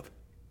need of.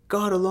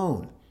 God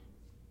alone.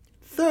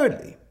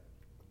 Thirdly,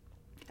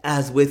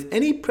 as with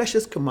any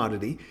precious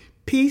commodity,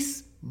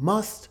 peace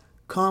must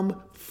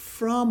come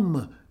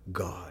from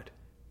God.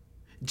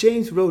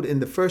 James wrote in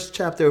the first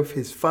chapter of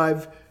his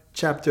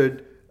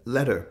 5-chaptered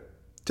letter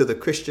to the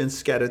Christians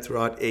scattered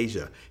throughout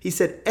Asia. He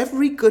said,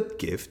 every good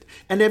gift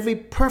and every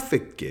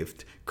perfect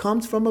gift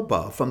comes from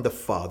above, from the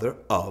Father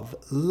of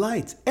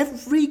lights.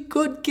 Every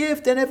good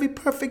gift and every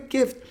perfect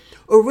gift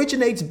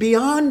originates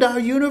beyond our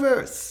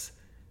universe.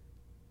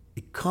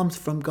 It comes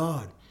from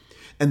God.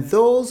 And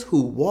those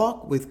who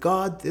walk with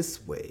God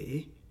this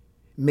way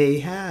may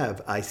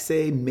have, I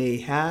say, may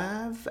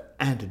have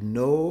and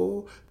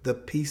know the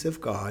peace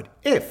of God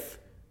if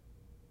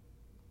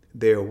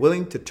they are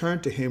willing to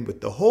turn to Him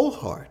with the whole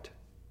heart.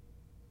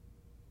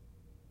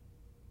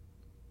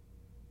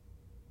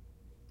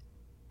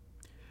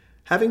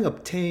 Having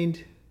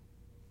obtained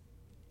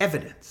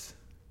evidence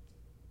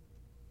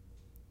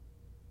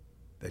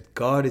that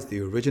God is the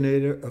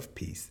originator of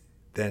peace,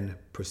 then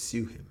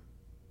pursue Him.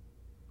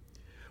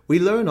 We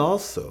learn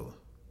also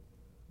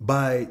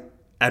by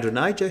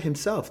Adonijah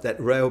himself that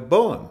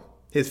Rehoboam,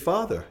 his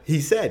father, he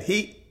said,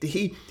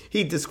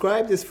 he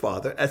described his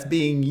father as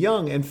being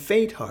young and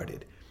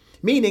faint-hearted,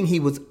 meaning he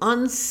was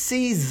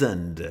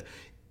unseasoned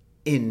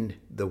in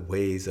the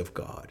ways of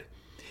God.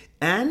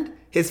 And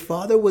his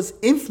father was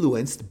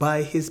influenced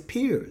by his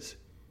peers.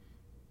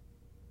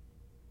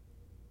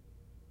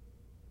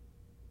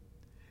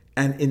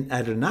 And in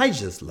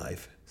Adonijah's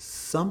life,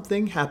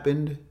 something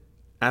happened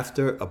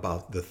after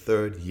about the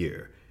 3rd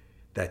year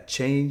that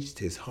changed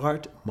his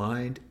heart,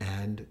 mind,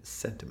 and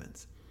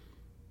sentiments.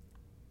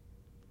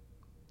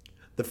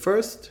 The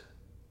first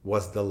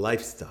was the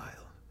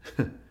lifestyle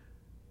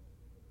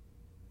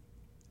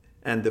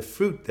and the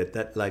fruit that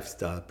that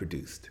lifestyle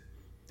produced.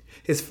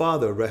 His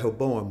father,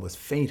 Rehoboam, was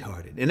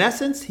faint-hearted. In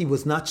essence, he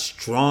was not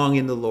strong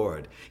in the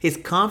Lord. His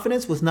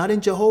confidence was not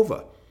in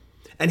Jehovah.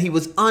 And he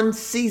was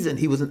unseasoned.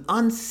 He was an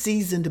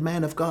unseasoned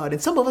man of God.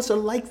 And some of us are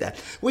like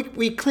that.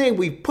 We claim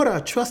we put our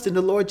trust in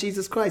the Lord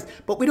Jesus Christ,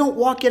 but we don't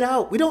walk it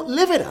out. We don't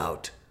live it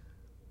out.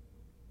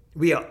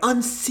 We are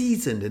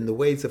unseasoned in the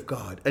ways of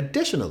God.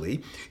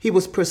 Additionally, he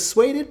was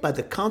persuaded by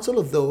the counsel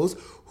of those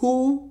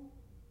who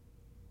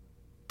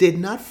did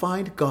not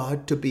find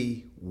God to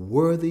be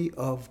worthy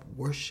of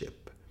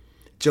worship.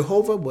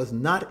 Jehovah was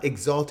not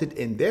exalted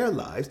in their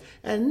lives,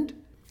 and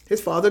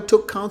his father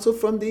took counsel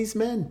from these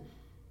men.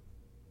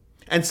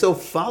 And so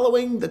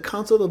following the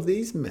counsel of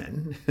these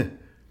men,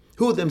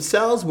 who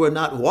themselves were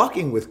not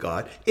walking with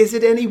God, is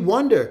it any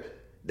wonder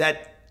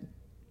that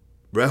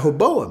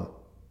Rehoboam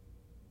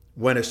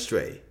went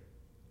astray?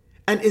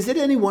 And is it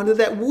any wonder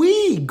that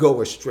we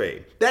go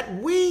astray, that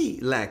we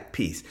lack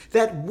peace,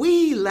 that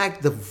we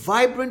lack the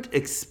vibrant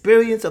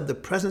experience of the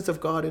presence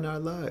of God in our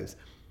lives?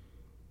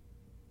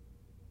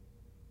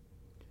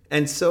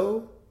 And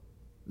so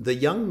the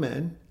young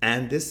men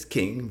and this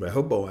king,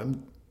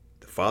 Rehoboam,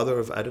 the father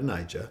of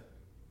Adonijah,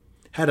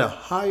 had a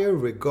higher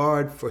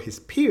regard for his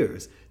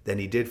peers than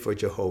he did for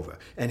Jehovah.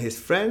 And his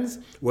friends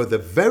were the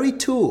very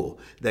tool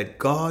that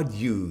God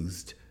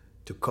used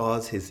to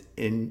cause his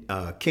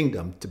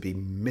kingdom to be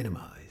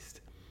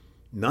minimized.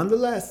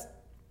 Nonetheless,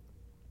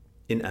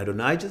 in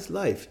Adonijah's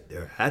life,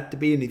 there had to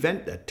be an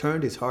event that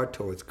turned his heart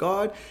towards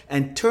God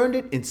and turned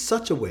it in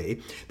such a way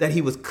that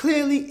he was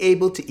clearly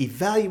able to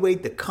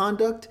evaluate the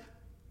conduct,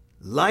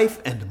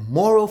 life, and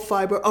moral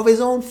fiber of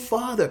his own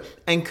father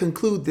and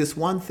conclude this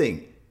one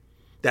thing: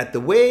 that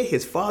the way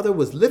his father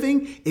was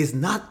living is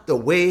not the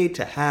way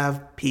to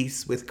have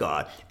peace with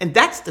God. And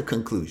that's the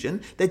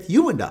conclusion that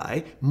you and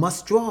I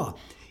must draw.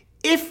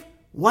 If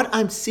what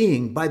I'm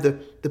seeing by the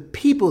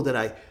people that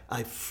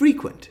I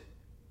frequent,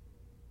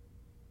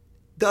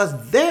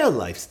 does their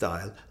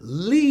lifestyle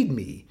lead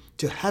me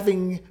to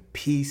having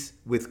peace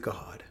with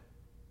God?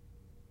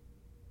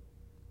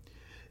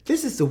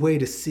 This is the way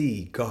to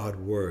see God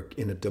work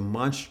in a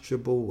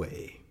demonstrable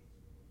way.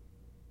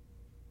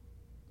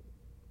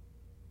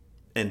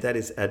 And that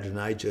is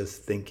Adonijah's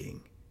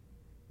thinking.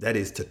 That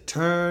is to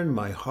turn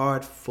my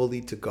heart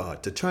fully to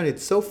God, to turn it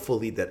so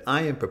fully that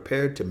I am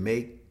prepared to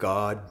make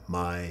God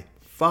my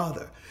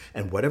Father.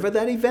 And whatever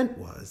that event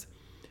was,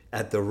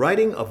 at the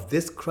writing of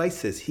this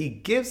crisis, he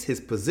gives his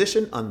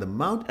position on the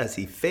mount as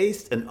he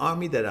faced an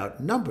army that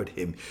outnumbered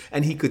him.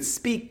 And he could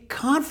speak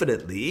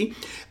confidently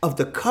of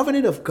the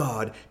covenant of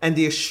God and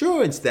the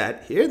assurance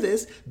that, hear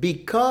this,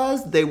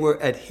 because they were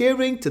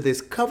adhering to this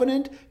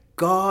covenant,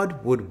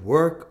 God would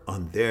work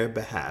on their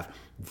behalf.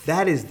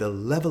 That is the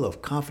level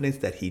of confidence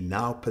that he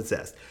now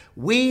possessed.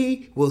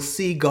 We will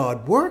see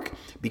God work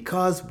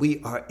because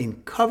we are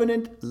in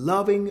covenant,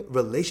 loving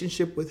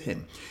relationship with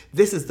him.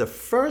 This is the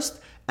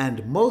first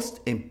and most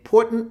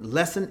important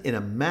lesson in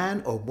a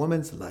man or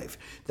woman's life,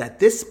 that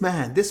this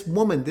man, this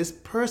woman, this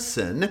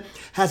person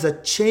has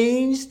a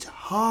changed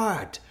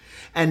heart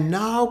and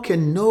now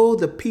can know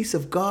the peace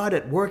of God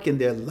at work in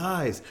their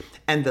lives.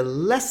 And the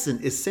lesson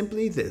is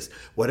simply this: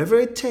 whatever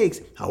it takes,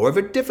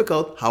 however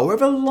difficult,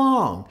 however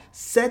long,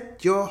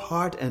 set your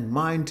heart and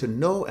mind to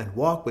know and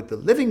walk with the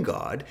living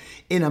God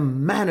in a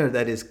manner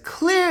that is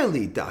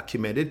clearly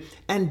documented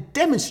and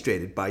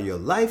demonstrated by your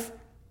life,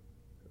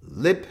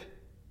 lip,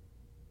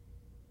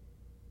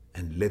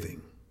 and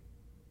living.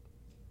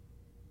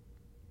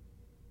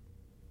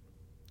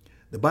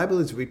 The Bible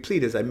is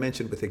replete, as I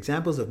mentioned, with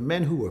examples of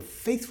men who were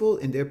faithful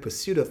in their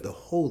pursuit of the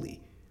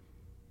holy.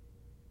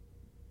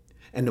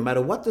 And no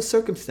matter what the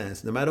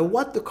circumstance, no matter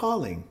what the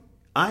calling,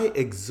 I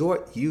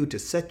exhort you to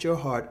set your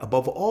heart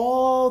above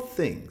all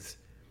things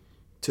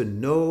to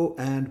know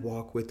and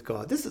walk with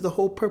God. This is the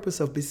whole purpose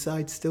of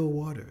Beside Still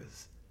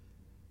Waters,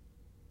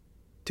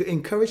 to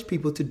encourage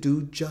people to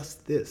do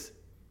just this.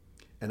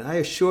 And I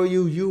assure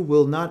you, you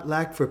will not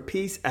lack for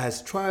peace,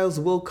 as trials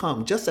will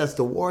come. Just as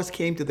the wars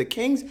came to the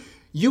kings,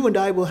 you and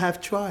I will have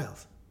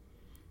trials.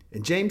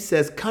 And James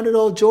says, count it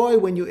all joy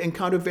when you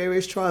encounter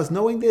various trials,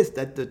 knowing this,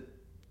 that the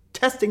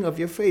testing of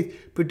your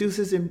faith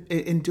produces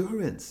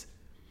endurance.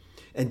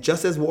 And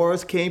just as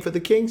wars came for the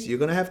kings, you're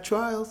going to have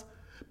trials.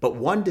 But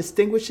one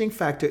distinguishing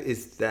factor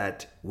is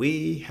that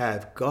we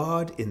have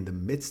God in the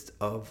midst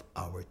of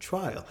our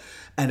trial.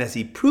 And as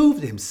he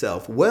proved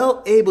himself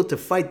well able to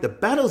fight the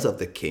battles of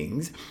the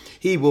kings,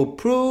 he will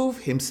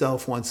prove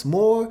himself once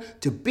more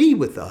to be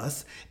with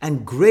us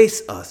and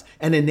grace us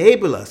and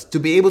enable us to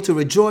be able to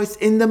rejoice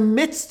in the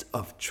midst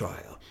of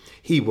trial.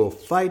 He will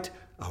fight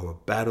our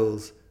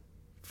battles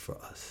for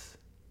us.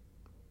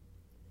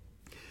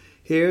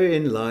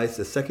 Herein lies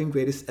the second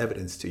greatest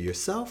evidence to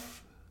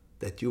yourself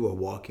that you are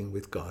walking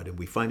with God. And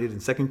we find it in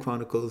 2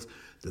 Chronicles,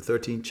 the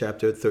 13th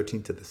chapter,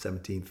 13th to the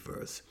 17th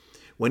verse.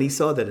 When he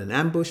saw that an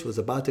ambush was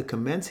about to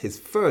commence, his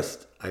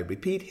first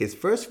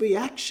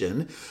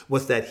reaction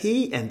was that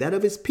he and that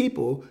of his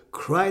people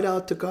cried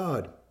out to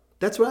God.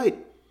 That's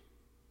right.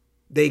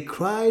 They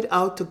cried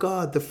out to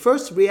God. The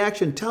first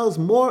reaction tells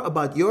more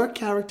about your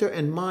character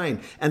and mine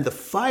and the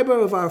fiber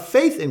of our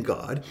faith in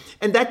God,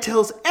 and that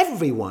tells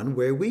everyone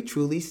where we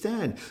truly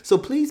stand. So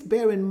please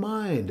bear in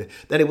mind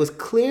that it was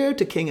clear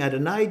to King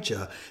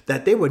Adonijah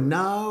that they were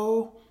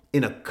now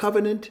in a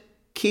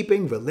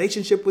covenant-keeping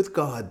relationship with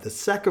God. The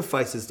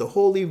sacrifices, the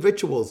holy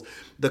rituals,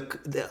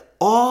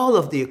 all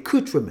of the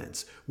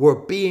accoutrements were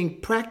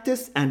being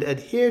practiced and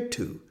adhered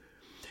to.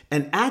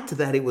 And add to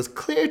that, it was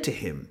clear to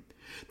him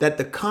that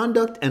the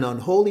conduct and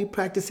unholy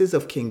practices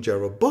of King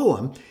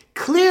Jeroboam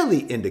clearly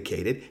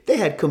indicated they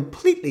had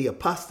completely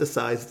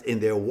apostatized in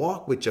their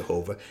walk with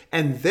Jehovah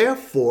and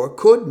therefore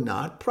could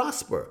not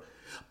prosper.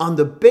 On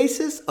the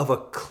basis of a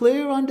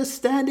clear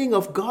understanding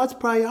of God's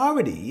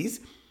priorities,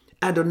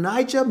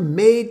 Adonijah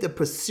made the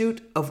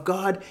pursuit of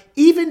God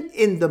even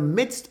in the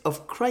midst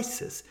of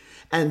crisis.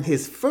 And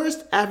his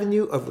first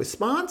avenue of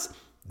response,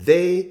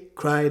 they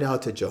cried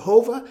out to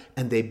Jehovah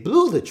and they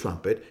blew the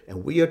trumpet.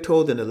 And we are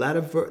told in the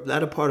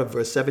latter part of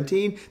verse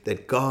 17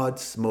 that God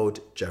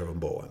smote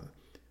Jeroboam.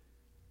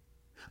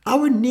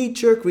 Our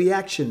knee-jerk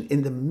reaction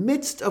in the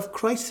midst of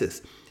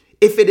crisis,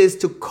 if it is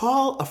to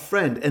call a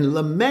friend and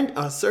lament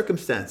our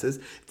circumstances,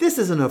 this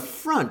is an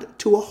affront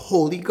to a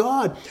holy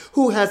God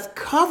who has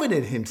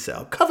covenanted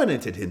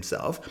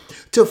himself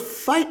to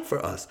fight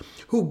for us,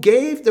 who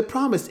gave the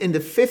promise in the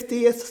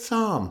 50th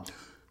Psalm,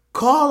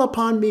 call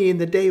upon me in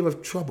the day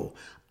of trouble.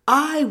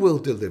 I will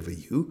deliver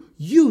you.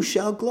 You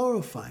shall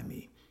glorify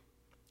me.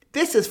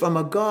 This is from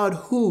a God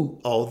who,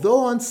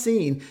 although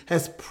unseen,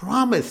 has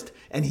promised,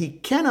 and he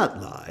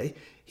cannot lie.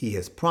 He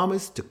has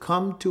promised to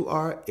come to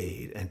our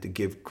aid and to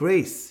give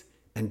grace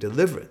and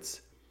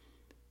deliverance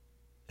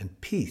and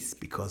peace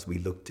because we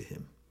look to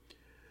him.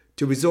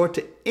 To resort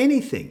to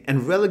anything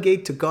and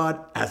relegate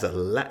God as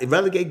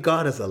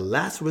a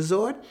last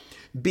resort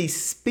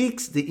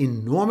bespeaks the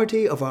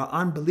enormity of our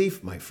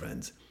unbelief, my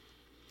friends.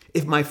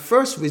 If my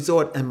first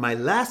resort and my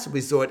last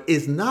resort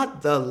is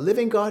not the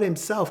living God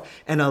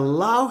himself and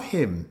allow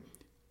him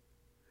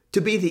to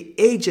be the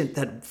agent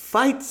that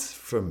fights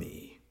for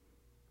me,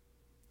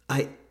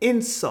 I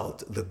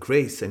insult the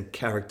grace and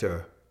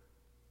character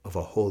of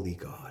a holy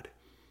God.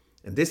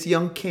 And this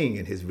young king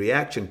in his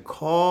reaction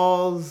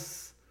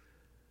calls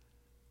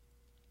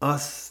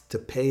us to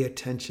pay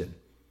attention.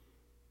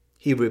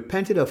 He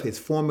repented of his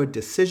former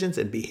decisions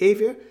and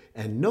behavior.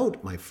 And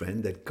note, my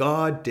friend, that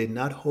God did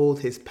not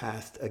hold his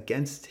past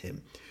against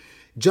him.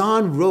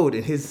 John wrote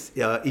in his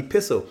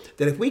epistle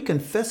that if we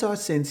confess our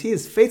sins, he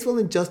is faithful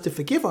and just to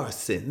forgive our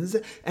sins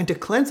and to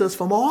cleanse us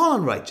from all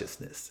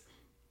unrighteousness.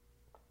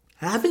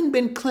 Having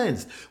been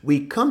cleansed,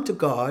 we come to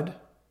God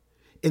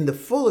in the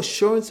full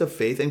assurance of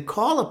faith and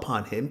call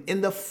upon him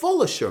in the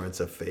full assurance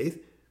of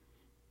faith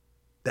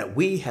that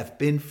we have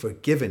been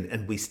forgiven,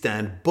 and we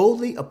stand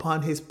boldly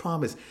upon his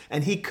promise,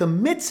 and he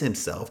commits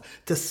himself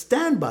to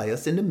stand by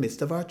us in the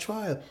midst of our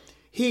trial.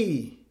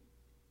 He,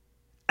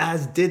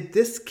 as did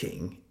this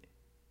king,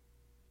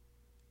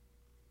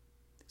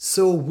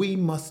 so we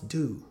must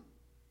do.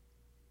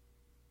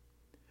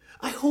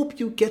 I hope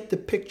you get the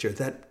picture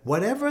that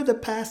whatever the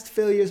past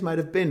failures might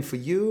have been for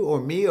you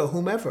or me or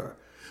whomever,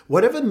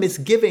 whatever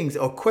misgivings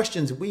or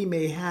questions we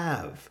may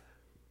have,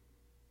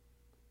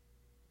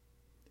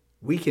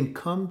 we can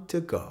come to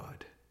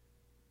God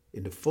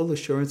in the full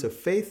assurance of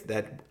faith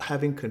that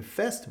having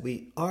confessed,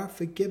 we are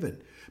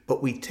forgiven.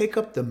 But we take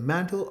up the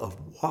mantle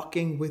of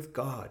walking with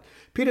God.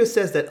 Peter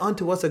says that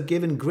unto us are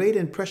given great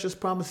and precious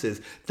promises,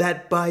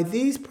 that by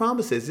these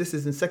promises, this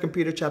is in 2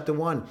 Peter chapter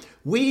 1,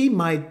 we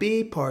might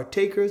be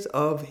partakers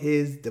of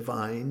his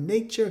divine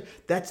nature.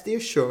 That's the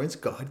assurance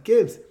God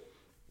gives.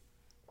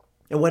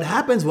 And what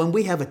happens when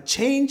we have a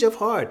change of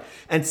heart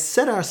and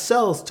set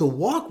ourselves to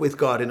walk with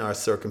God in our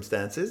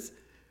circumstances?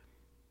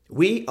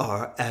 We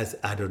are as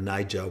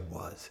Adonijah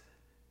was.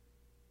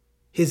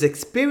 His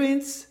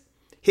experience,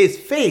 his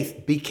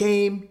faith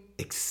became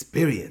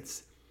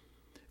experience.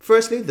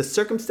 Firstly, the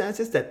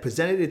circumstances that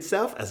presented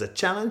itself as a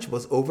challenge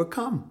was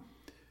overcome.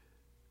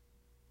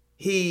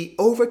 He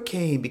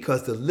overcame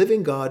because the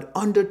living God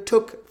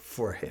undertook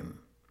for him.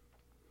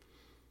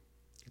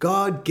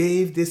 God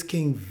gave this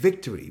king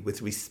victory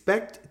with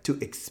respect to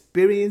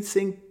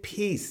experiencing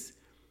peace.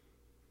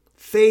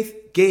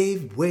 Faith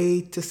gave way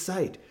to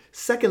sight.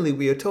 Secondly,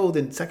 we are told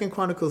in 2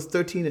 Chronicles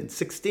 13 and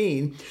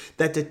 16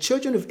 that the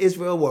children of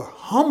Israel were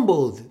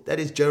humbled, that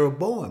is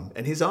Jeroboam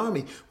and his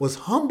army was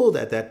humbled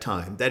at that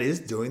time, that is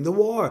during the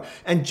war.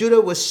 And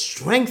Judah was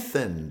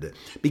strengthened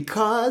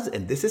because,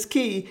 and this is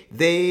key,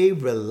 they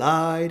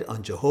relied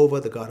on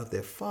Jehovah, the God of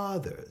their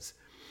fathers.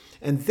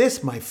 And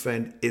this, my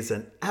friend, is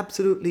an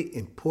absolutely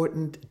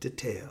important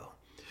detail.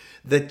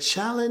 The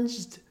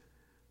challenged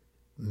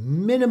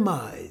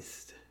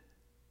minimized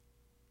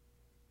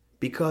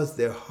because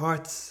their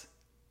hearts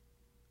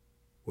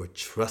were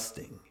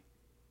trusting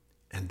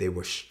and they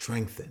were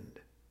strengthened.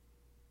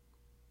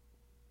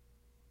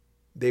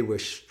 They were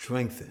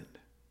strengthened.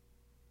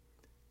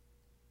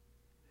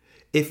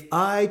 If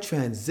I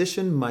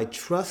transition my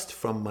trust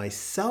from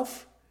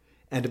myself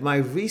and my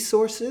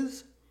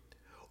resources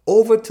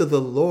over to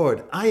the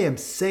Lord, I am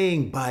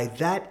saying by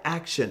that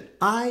action,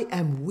 I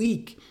am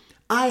weak.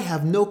 I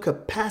have no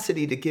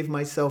capacity to give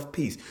myself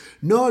peace,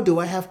 nor do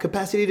I have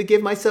capacity to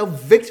give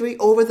myself victory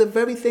over the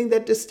very thing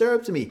that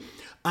disturbs me.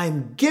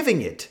 I'm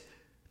giving it.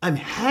 I'm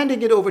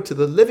handing it over to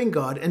the living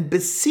God and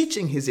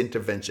beseeching his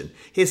intervention,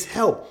 his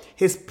help,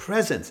 his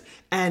presence.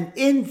 And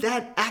in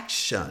that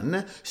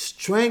action,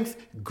 strength,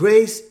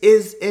 grace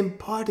is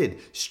imparted.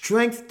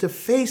 Strength to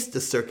face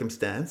the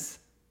circumstance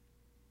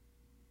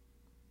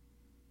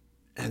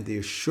and the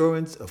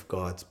assurance of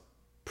God's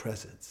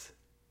presence.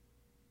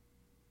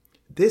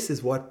 This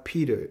is what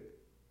Peter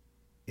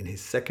in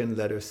his second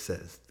letter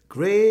says.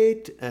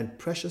 Great and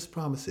precious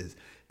promises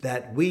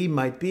that we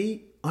might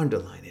be,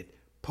 underline it,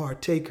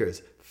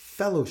 partakers,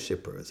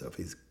 fellowshippers of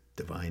his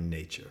divine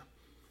nature.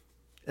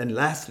 And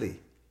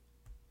lastly,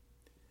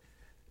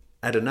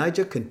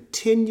 Adonijah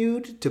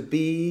continued to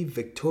be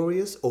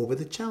victorious over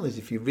the challenge.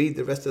 If you read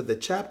the rest of the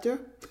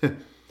chapter,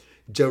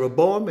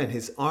 Jeroboam and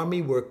his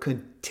army were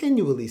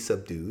continually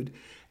subdued.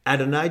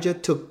 Adonijah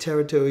took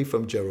territory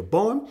from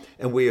Jeroboam,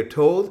 and we are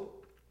told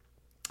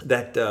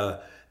that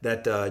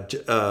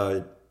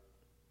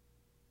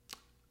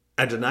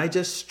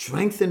Adonijah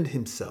strengthened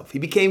himself. He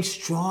became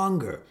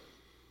stronger.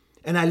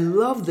 And I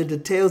love the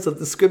details of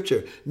the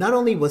scripture. Not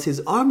only was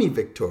his army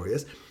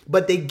victorious,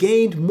 but they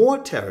gained more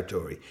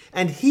territory.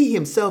 And he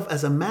himself,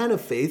 as a man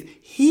of faith,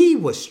 he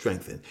was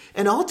strengthened.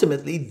 And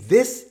ultimately,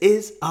 this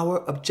is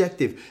our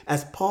objective,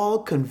 as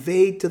Paul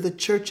conveyed to the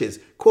churches,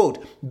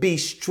 quote, be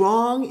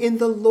strong in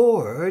the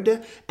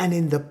Lord and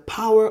in the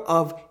power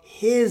of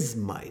his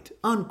might,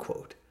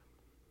 unquote.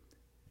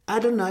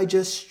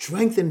 Adonijah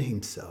strengthened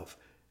himself.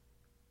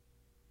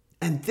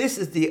 And this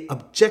is the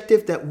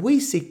objective that we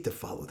seek to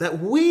follow, that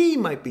we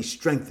might be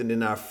strengthened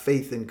in our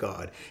faith in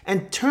God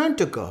and turn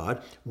to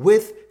God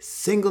with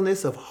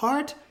singleness of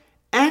heart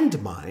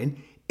and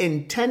mind,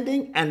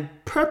 intending and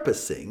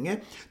purposing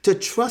to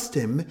trust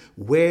him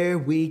where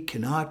we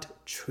cannot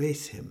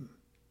trace him.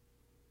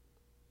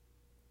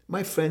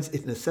 My friends,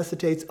 it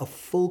necessitates a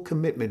full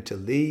commitment to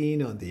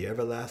lean on the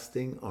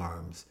everlasting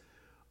arms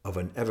of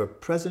an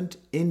ever-present,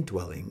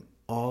 indwelling,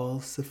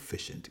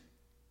 all-sufficient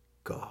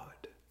God.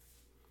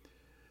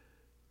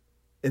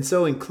 And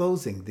so in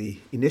closing, the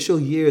initial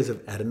years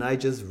of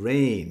Adonijah's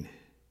reign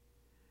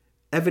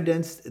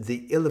evidenced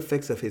the ill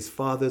effects of his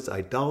father's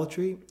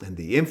idolatry and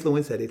the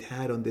influence that it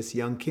had on this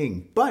young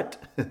king. But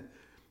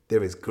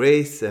there is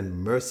grace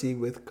and mercy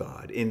with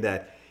God in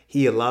that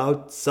he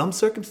allowed some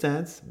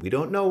circumstance, we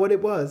don't know what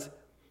it was,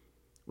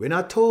 we're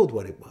not told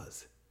what it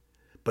was,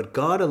 but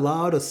God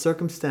allowed a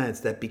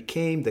circumstance that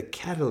became the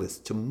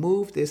catalyst to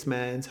move this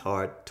man's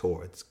heart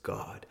towards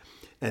God.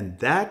 And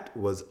that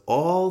was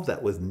all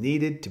that was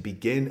needed to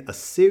begin a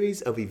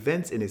series of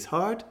events in his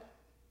heart,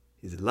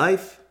 his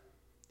life,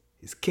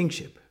 his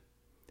kingship.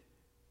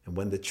 And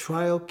when the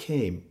trial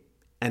came,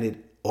 and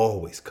it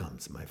always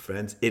comes, my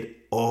friends,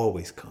 it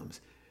always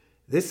comes.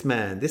 This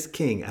man, this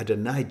king,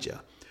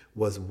 Adonijah,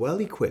 was well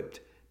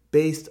equipped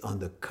based on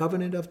the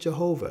covenant of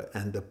Jehovah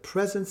and the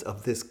presence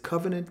of this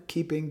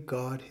covenant-keeping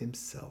God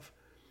himself.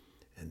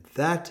 And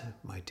that,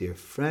 my dear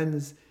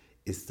friends,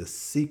 is the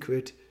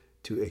secret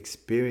to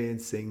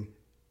experiencing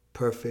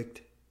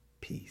perfect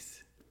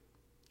peace,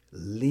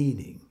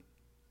 leaning,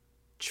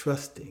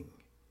 trusting,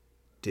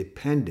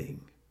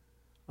 depending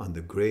on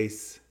the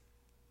grace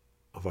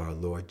of our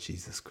Lord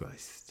Jesus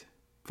Christ.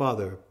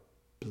 Father,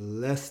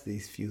 bless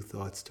these few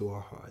thoughts to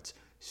our hearts.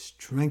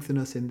 Strengthen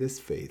us in this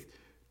faith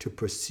to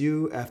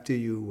pursue after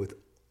you with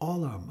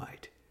all our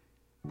might.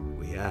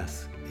 We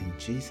ask in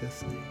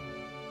Jesus' name.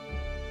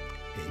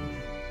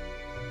 Amen.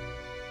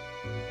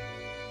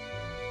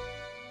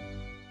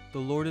 The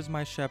Lord is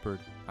my shepherd,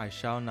 I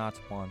shall not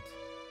want.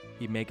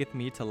 He maketh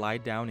me to lie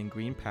down in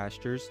green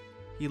pastures.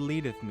 He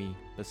leadeth me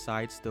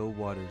beside still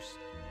waters.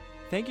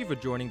 Thank you for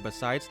joining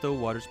Beside Still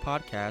Waters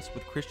podcast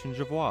with Christian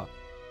Javois.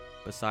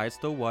 Beside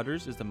Still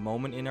Waters is the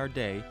moment in our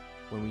day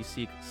when we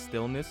seek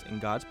stillness in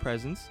God's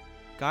presence,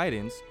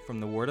 guidance from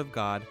the Word of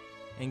God,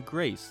 and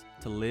grace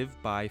to live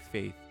by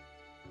faith.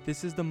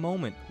 This is the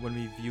moment when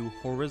we view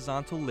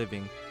horizontal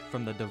living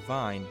from the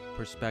divine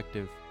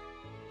perspective.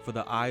 For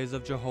the eyes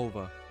of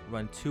Jehovah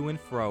run to and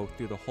fro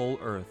through the whole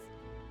earth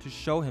to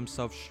show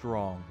himself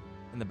strong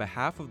in the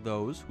behalf of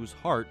those whose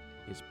heart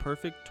is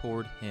perfect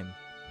toward him.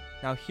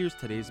 Now here's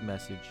today's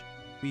message.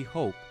 We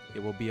hope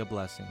it will be a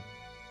blessing.